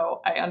in the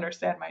show, I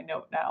understand my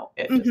note now.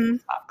 It just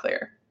is not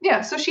clear.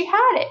 Yeah, so she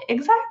had it,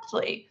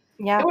 exactly.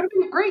 Yeah. It would have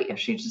been great if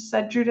she just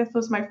said Judith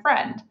was my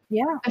friend.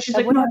 Yeah. And she's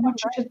like, no, I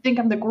want you to think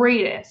I'm the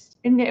greatest.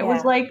 And it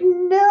was like,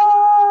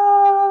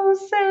 no,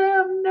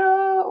 Sam,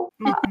 no.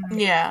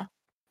 Yeah.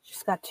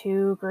 She's got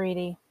too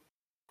greedy.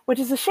 Which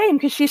is a shame,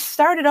 because she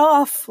started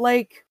off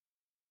like,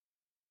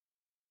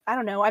 I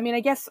don't know. I mean,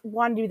 I guess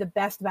wanting to be the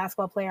best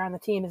basketball player on the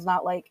team is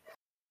not like,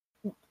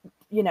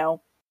 you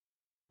know,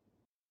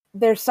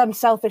 there's some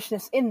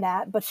selfishness in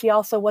that, but she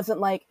also wasn't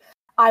like,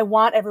 I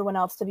want everyone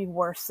else to be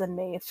worse than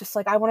me. It's just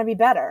like, I want to be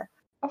better.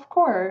 Of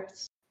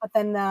course. But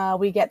then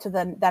we get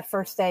to that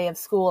first day of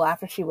school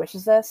after she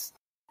wishes this,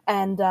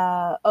 and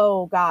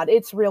oh god,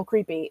 it's real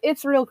creepy.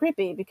 It's real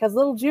creepy because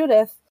little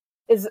Judith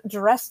is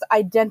dressed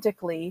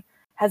identically.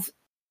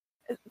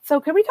 So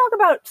can we talk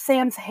about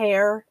Sam's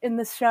hair in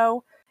this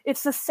show?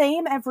 It's the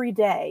same every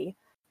day,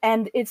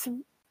 and it's...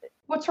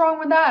 What's wrong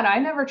with that? I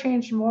never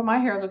changed what my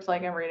hair looks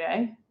like every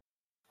day.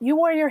 You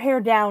wear your hair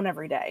down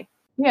every day.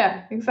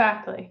 Yeah,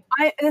 exactly.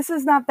 This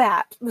is not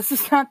that. This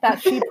is not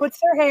that. She puts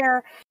her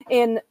hair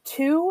in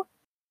 2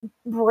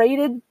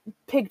 braided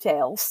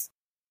pigtails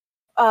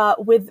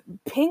with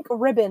pink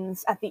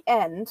ribbons at the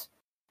end,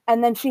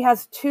 and then she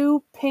has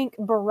 2 pink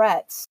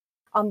barrettes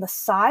on the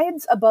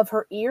sides above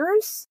her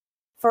ears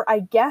for,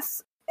 I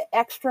guess,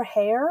 extra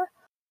hair.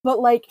 But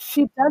like,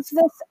 she does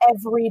this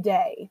every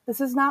day.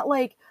 This is not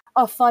like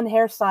a fun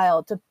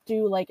hairstyle to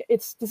do. Like,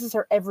 this is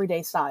her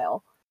everyday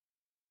style.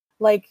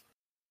 Like,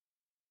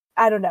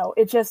 I don't know.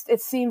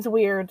 It seems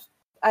weird.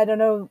 I don't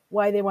know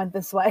why they went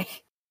this way.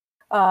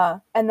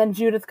 And then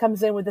Judith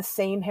comes in with the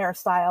same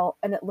hairstyle,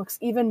 and it looks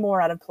even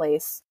more out of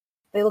place.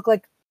 They look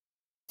like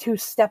 2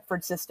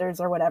 Stepford sisters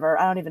or whatever.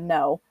 I don't even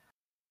know.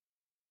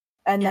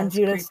 And then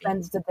Judith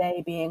spends the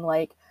day being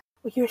like,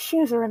 well, your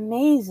shoes are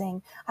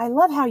amazing. I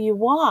love how you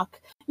walk.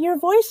 Your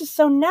voice is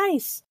so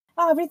nice.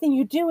 Oh, everything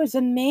you do is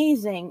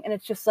amazing. And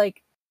it's just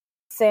like,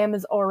 Sam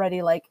is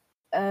already like,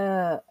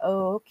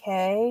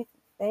 okay.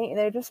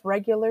 They're just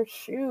regular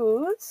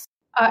shoes.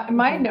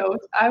 My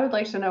notes, I would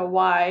like to know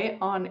why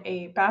on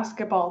a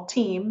basketball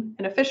team,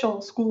 an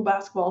official school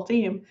basketball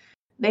team,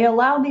 they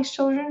allow these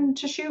children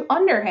to shoot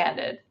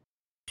underhanded.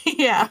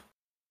 Yeah.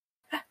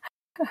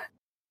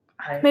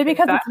 Maybe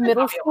because it's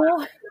middle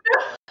school?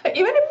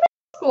 Even in middle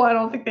school, I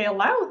don't think they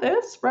allow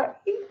this, right?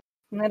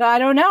 I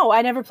don't know.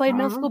 I never played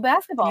middle school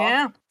basketball.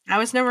 Yeah, I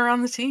was never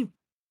on the team.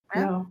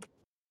 No.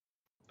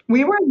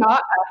 We were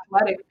not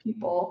athletic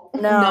people.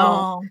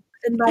 No.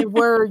 And by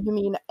were, you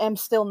mean am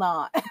still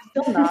not.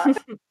 Still not.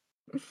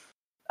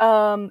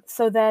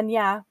 So then,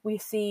 yeah, we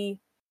see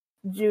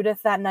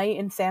Judith that night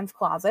in Sam's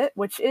closet,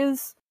 which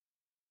is...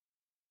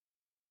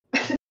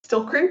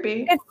 still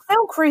creepy. It's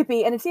still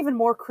creepy, and it's even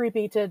more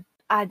creepy to...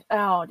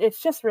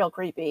 it's just real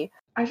creepy.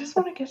 I just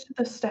want to get to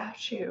the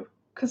statue,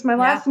 because my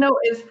last note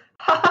is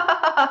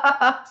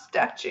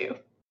statue.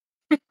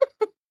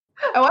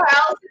 I want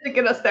Alison to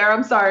get us there.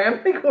 I'm sorry.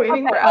 I'm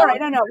waiting for Alison. All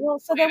right, no. Well,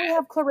 so then we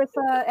have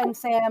Clarissa and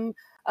Sam...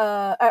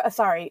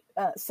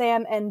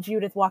 Sam and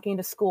Judith walking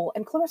to school,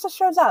 and Clarissa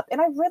shows up,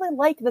 and I really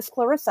like this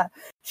Clarissa.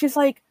 She's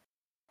like,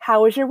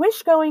 how is your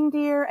wish going,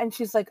 dear? And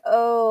she's like,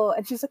 oh,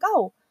 I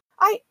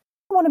don't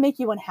want to make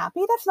you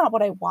unhappy. That's not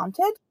what I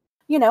wanted.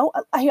 You know,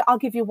 I'll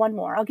give you one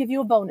more. I'll give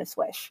you a bonus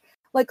wish.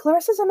 Like,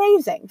 Clarissa's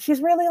amazing.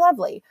 She's really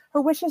lovely.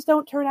 Her wishes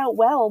don't turn out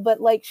well,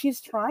 but like, she's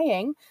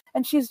trying,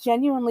 and she's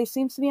genuinely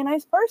seems to be a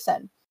nice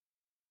person.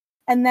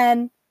 And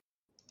then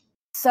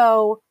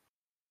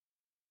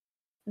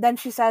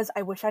she says,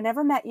 I wish I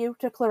never met you,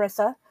 to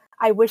Clarissa.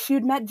 I wish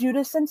you'd met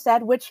Judith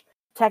instead, which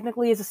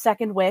technically is a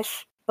second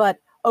wish, but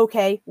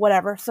okay,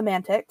 whatever,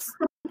 semantics.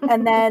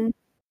 And then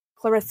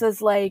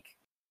Clarissa's like,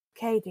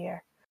 okay,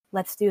 dear,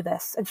 let's do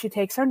this. And she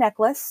takes her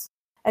necklace,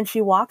 and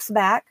she walks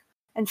back,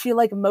 and she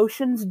like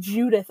motions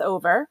Judith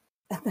over.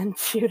 And then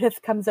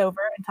Judith comes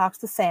over and talks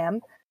to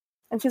Sam.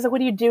 And she's like,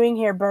 what are you doing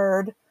here,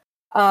 Bird?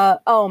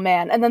 Oh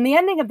man. And then the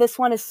ending of this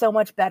one is so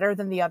much better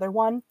than the other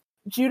one.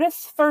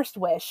 Judith's first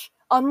wish,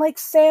 unlike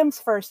Sam's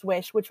first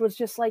wish, which was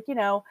just like, you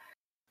know,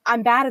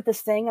 I'm bad at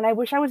this thing and I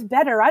wish I was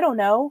better. I don't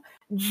know.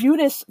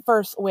 Judith's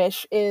first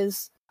wish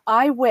is,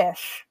 I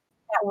wish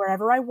that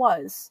wherever I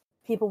was,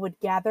 people would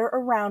gather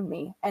around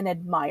me and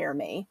admire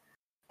me.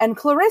 And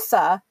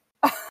Clarissa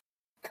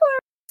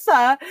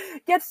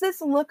gets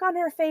this look on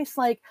her face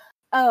like,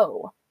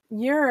 oh,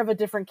 you're of a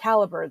different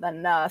caliber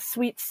than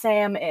sweet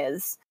Sam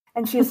is.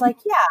 And she's like,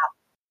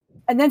 yeah.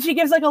 And then she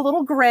gives like a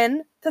little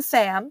grin to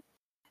Sam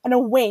and a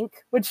wink,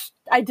 which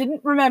I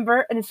didn't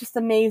remember, and it's just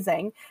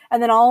amazing.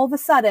 And then all of a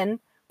sudden,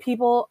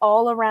 people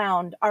all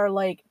around are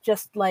like,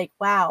 just like,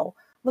 wow,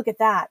 look at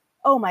that.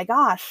 Oh my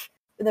gosh.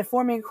 And they're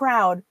forming a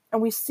crowd,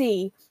 and we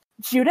see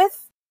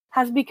Judith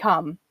has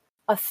become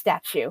a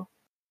statue.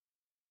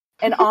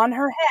 And on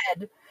her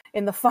head,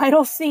 in the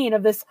final scene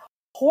of this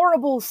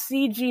horrible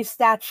CG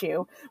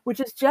statue, which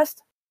is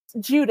just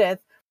Judith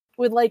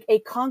with like a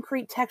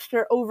concrete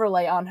texture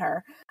overlay on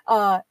her,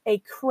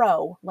 a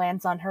crow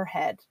lands on her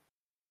head.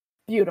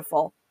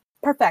 Beautiful.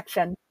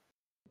 Perfection.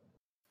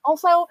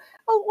 Also,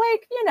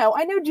 like, you know,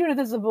 I know Judith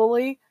is a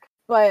bully,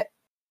 but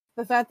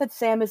the fact that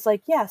Sam is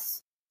like,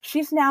 yes,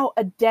 she's now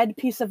a dead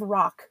piece of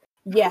rock.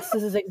 Yes,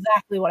 this is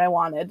exactly what I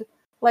wanted.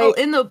 Like,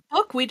 in the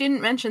book, we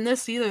didn't mention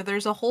this either.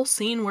 There's a whole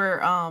scene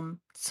where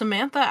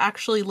Samantha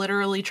actually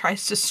literally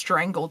tries to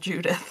strangle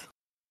Judith.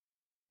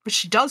 But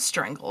she does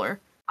strangle her.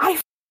 I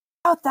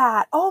about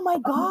that. Oh my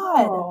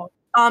god. Oh.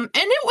 And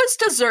it was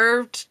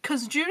deserved,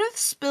 because Judith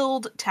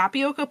spilled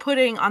tapioca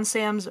pudding on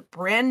Sam's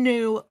brand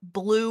new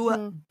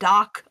blue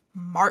Doc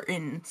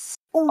Martens.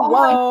 Oh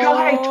my god,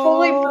 I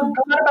totally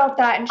forgot about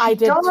that. And I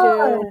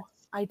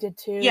did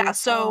too. Yeah,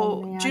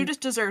 so Judith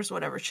deserves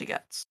whatever she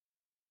gets.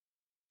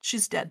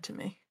 She's dead to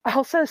me.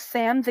 Also,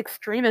 Sam's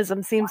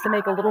extremism seems to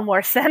make a little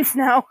more sense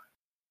now.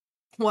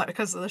 What,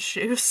 because of the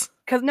shoes?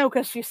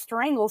 Because she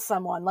strangles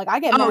someone. Like, I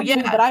get mad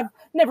too, but I've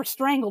never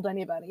strangled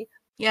anybody.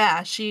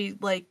 Yeah, she,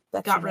 like,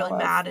 got really mad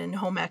mad in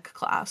home ec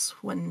class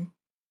when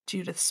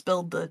Judith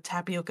spilled the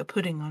tapioca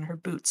pudding on her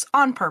boots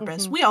on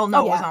purpose. We all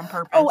know it was on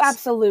purpose. Oh,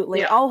 absolutely.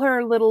 Yeah. All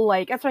her little,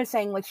 like, that's what I'm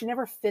saying, like, she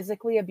never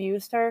physically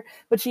abused her,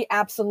 but she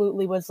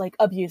absolutely was, like,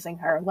 abusing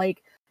her.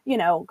 Like, you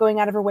know,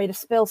 going out of her way to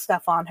spill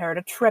stuff on her,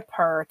 to trip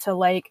her, to,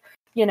 like,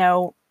 you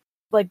know,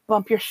 like,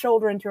 bump your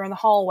shoulder into her in the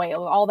hallway,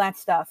 all that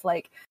stuff.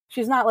 Like,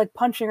 she's not, like,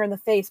 punching her in the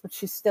face, but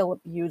she's still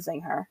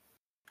abusing her.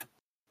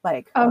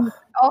 Like,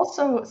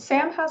 also,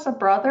 Sam has a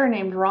brother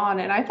named Ron,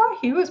 and I thought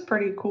he was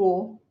pretty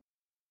cool.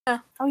 Yeah.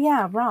 Oh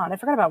yeah, Ron. I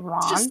forgot about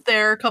Ron. Just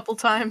there a couple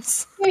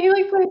times. Yeah, he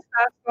like plays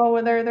basketball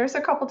with her. There's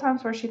a couple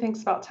times where she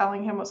thinks about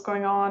telling him what's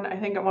going on. I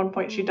think at one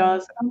point she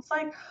does. And I was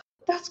like,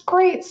 that's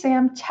great,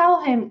 Sam.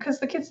 Tell him, because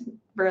the kids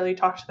rarely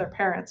talk to their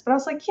parents. But I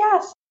was like,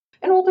 yes,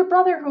 an older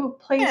brother who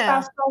plays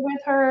basketball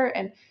with her,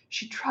 and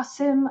she trusts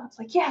him. I was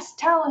like, yes,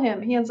 tell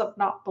him. He ends up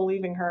not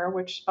believing her,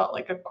 which felt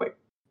like a quick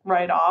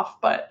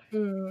write-off. But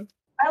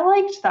I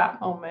liked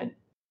that moment.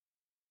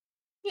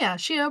 Yeah,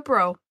 she a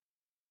bro.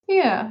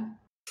 Yeah.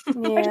 I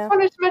just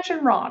wanted to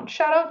mention Ron.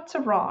 Shout out to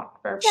Ron.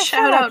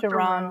 Shout out to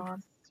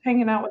Ron.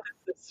 Hanging out with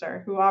his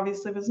sister, who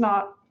obviously was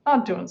not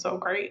doing so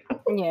great.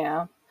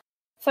 Yeah.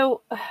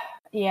 So,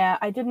 yeah,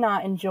 I did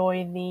not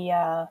enjoy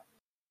the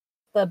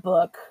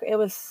book. It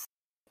was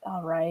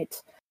all right.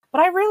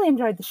 But I really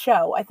enjoyed the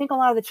show. I think a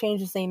lot of the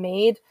changes they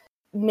made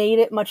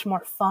it much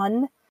more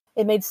fun.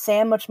 It made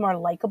Sam much more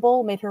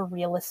likable, made her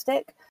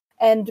realistic.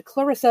 And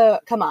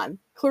Clarissa, come on.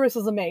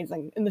 Clarissa's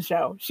amazing in the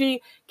show.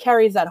 She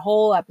carries that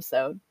whole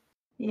episode.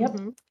 Yep.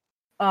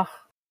 Ugh.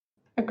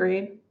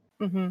 Agreed.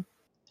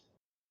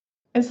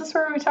 Is this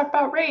where we talk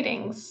about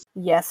ratings?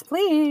 Yes,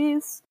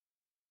 please.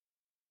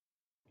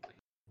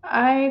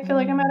 I feel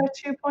like I'm at a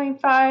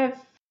 2.5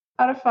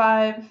 out of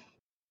 5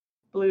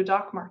 Blue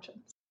Doc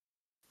Martens.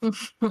 I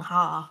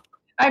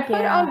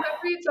put on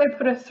Goodreads, I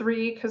put a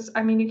 3 because,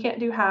 I mean, you can't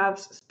do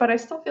halves, but I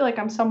still feel like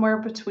I'm somewhere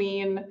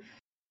between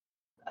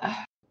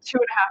 2.5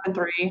 and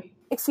 3.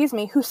 Excuse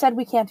me, who said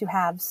we can't do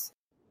halves?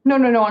 No,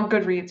 on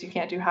Goodreads you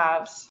can't do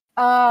halves.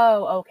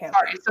 Oh, okay.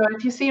 Sorry, so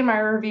if you see my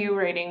review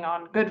rating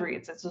on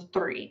Goodreads, it's a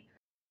 3.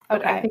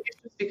 But I think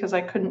it's just because I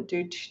couldn't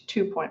do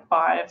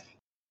 2.5.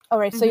 All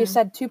right, so you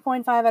said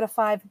 2.5 out of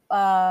 5.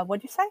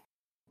 What'd you say?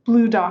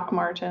 Blue Doc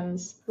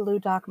Martens. Blue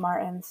Doc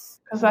Martens.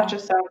 Because that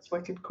just sounds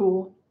wicked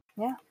cool.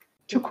 Yeah.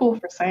 Too cool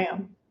for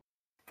Sam.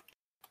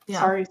 Yeah.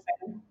 Sorry,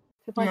 Sam.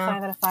 2.5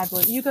 out of 5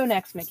 blue. You go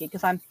next, Mickey,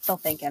 because I'm still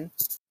thinking.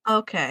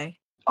 Okay.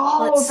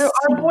 Oh,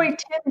 our boy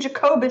Tim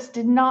Jacobus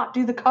did not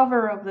do the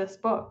cover of this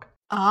book.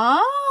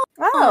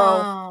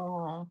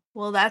 Oh.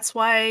 Well, that's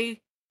why.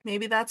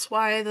 Maybe that's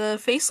why the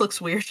face looks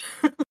weird.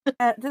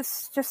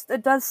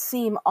 It does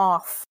seem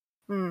off.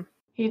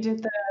 He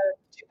did the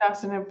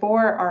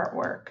 2004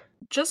 artwork.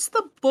 Just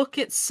the book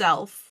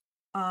itself.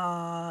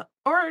 I'm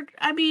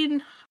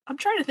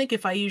trying to think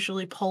if I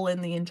usually pull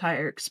in the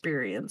entire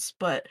experience,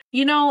 but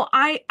you know,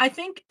 I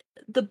think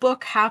the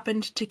book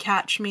happened to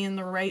catch me in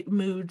the right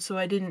mood, so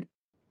I didn't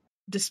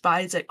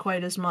despise it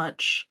quite as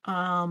much.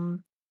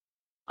 I'm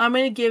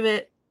gonna give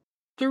it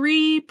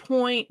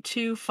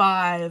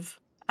 3.25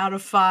 out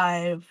of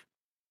 5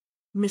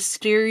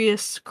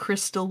 mysterious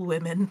crystal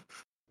women.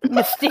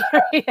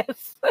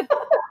 Mysterious.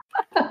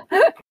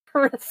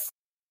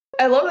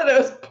 I love that it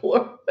was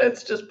plural.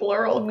 It's just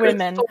plural.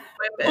 Women. Crystal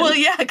women. Well,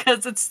 yeah,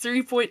 because it's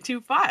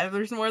 3.25.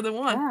 There's more than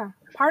one. Yeah.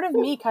 Part of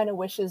me kind of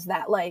wishes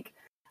that, like,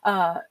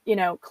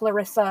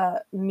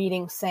 Clarissa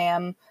meeting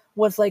Sam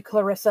was like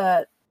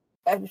Clarissa.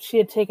 She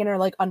had taken her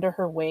like under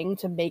her wing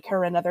to make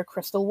her another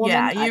crystal woman.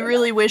 Yeah, you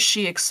really wish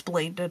she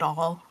explained it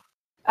all.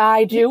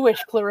 I do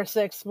wish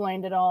Clarissa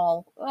explained it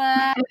all.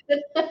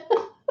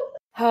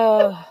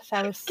 Oh,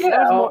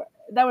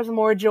 that was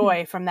more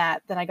joy from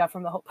that than I got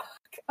from the whole book.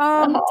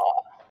 But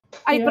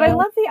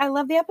I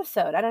love the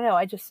episode. I don't know.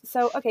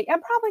 Okay,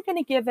 I'm probably going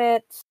to give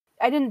it.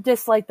 I didn't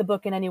dislike the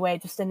book in any way.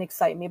 It just didn't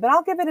excite me, but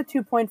I'll give it a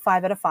 2.5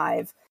 out of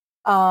 5.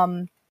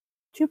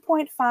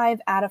 2.5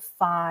 out of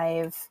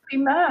 5. We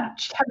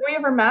matched. Have we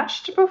ever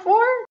matched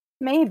before?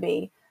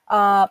 Maybe.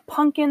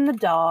 Pumpkin the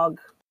dog.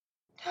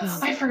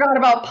 I forgot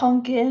about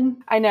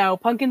Pumpkin. I know.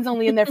 Pumpkin's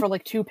only in there for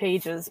like 2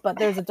 pages, but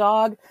there's a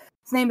dog.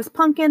 His name is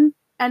Pumpkin,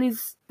 and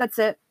that's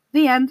it.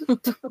 The end.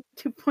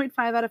 2.5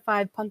 out of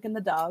 5, Pumpkin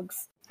the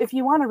dogs. If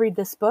you want to read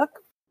this book,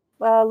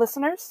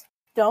 listeners,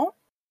 don't.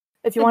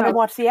 If you want to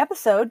watch the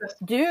episode,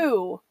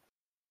 do.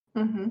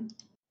 Mm-hmm.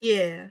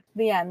 Yeah.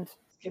 The end.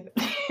 Skip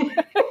it.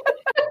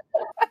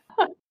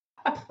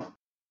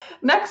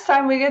 Next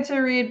time we get to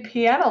read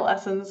Piano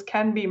Lessons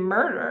Can Be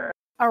Murder.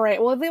 All right.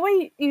 Well, the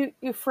way you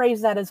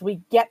phrase that is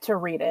we get to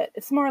read it.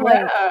 It's more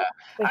like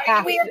we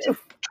have to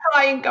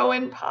try and go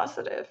in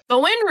positive.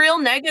 Go in real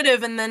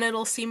negative and then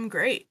it'll seem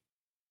great.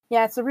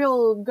 Yeah, it's a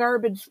real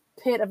garbage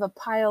pit of a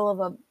pile of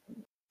a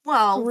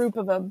group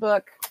of a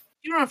book.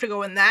 You don't have to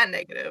go in that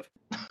negative.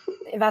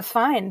 That's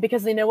fine,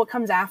 because they know what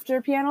comes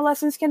after Piano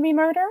Lessons Can Be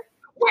Murder.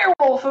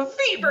 Werewolf of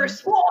Fever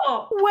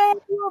Swamp.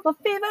 Werewolf of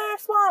Fever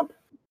Swamp.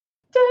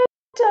 Da,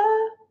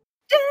 da.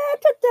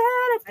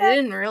 I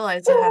didn't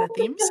realize it had a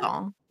theme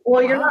song.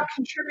 Well, you're not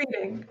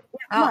contributing.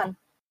 Come on.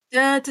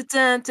 I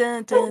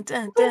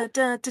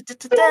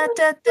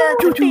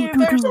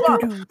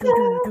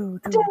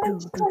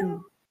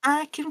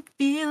can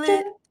feel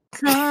it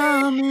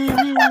coming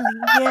in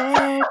the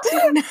air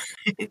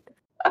tonight.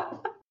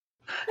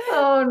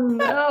 Oh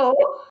no.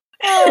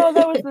 Oh,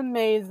 that was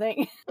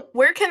amazing.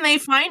 Where can they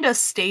find us,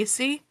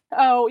 Stacy?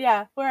 Oh,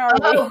 yeah. Where are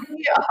we?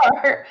 We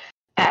are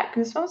at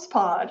Goosebumps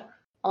Pod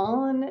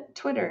on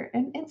Twitter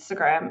and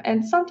Instagram.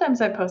 And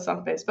sometimes I post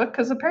on Facebook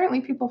because apparently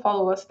people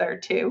follow us there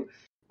too.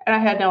 And I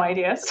had no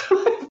idea. So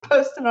I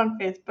posted on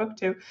Facebook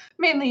too.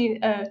 Mainly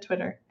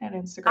Twitter and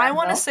Instagram. I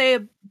want to say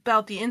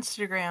about the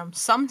Instagram.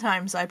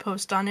 Sometimes I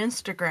post on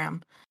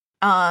Instagram.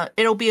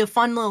 It'll be a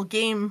fun little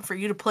game for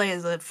you to play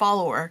as a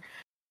follower.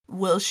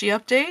 Will she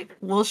update?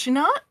 Will she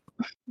not?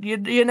 You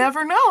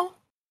never know.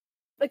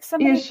 Like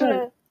somebody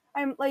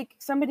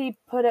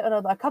put it.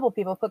 A couple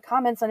people put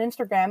comments on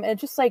Instagram, and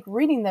just like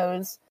reading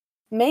those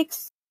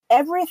makes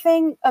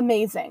everything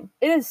amazing.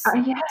 It is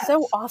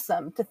so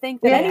awesome to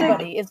think that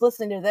anybody is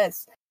listening to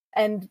this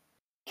and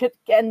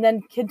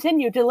then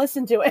continue to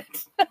listen to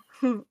it.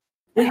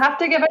 We have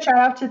to give a shout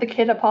out to the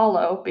Kid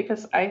Apollo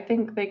because I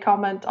think they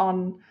comment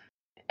on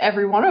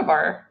every one of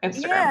our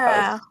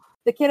Instagram posts.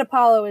 The Kid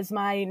Apollo is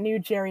my new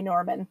Jerry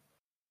Norman.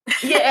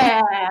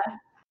 Yeah.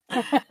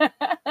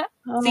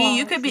 See,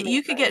 you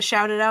could get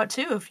shouted out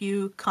too if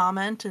you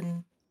comment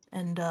and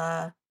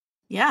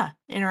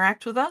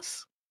interact with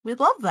us. We'd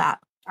love that.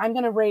 I'm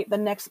gonna rate the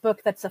next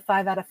book that's a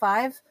 5 out of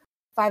 5.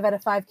 5 out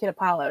of 5 Kid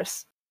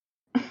Apollos.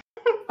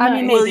 I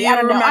mean, maybe. Will you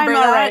remember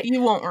that? Right.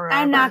 You won't remember.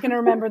 I'm not gonna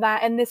remember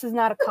that, and this is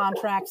not a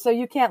contract, so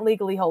you can't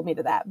legally hold me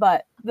to that.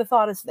 But the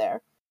thought is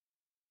there.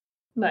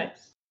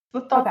 Nice.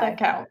 The thought that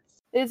counts.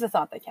 It is a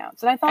thought that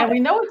counts, and we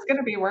know it's going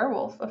to be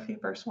Werewolf of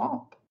Fever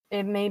Swamp.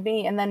 It may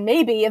be, and then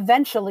maybe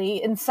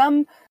eventually, in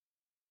some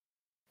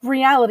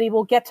reality,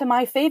 we'll get to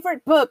my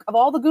favorite book of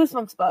all the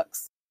Goosebumps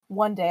books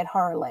one day at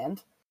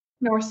Horrorland.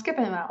 No, we're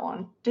skipping that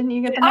one. Didn't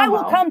you get the memo? I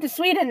will come to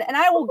Sweden, and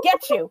I will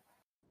get you.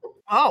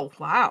 Oh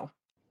wow!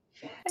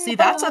 See,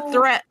 that's a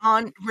threat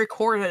on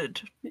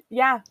recorded.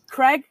 Yeah,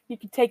 Craig, you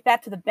can take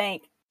that to the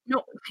bank.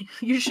 No,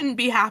 you shouldn't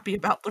be happy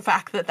about the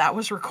fact that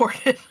was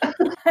recorded.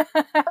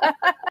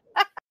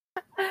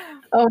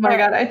 Oh my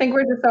god, I think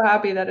we're just so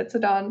happy that it's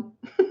done.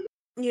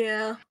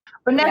 Yeah.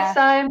 But next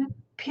time,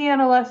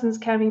 Piano Lessons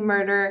Can Be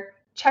Murder.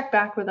 Check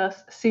back with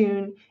us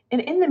soon. And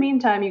in the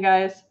meantime, you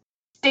guys,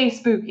 stay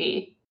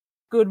spooky.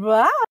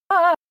 Goodbye.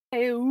 Bye.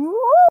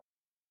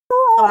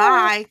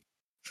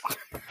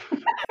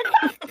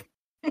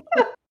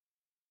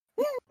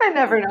 I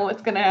never know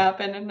what's going to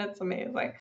happen, and it's amazing.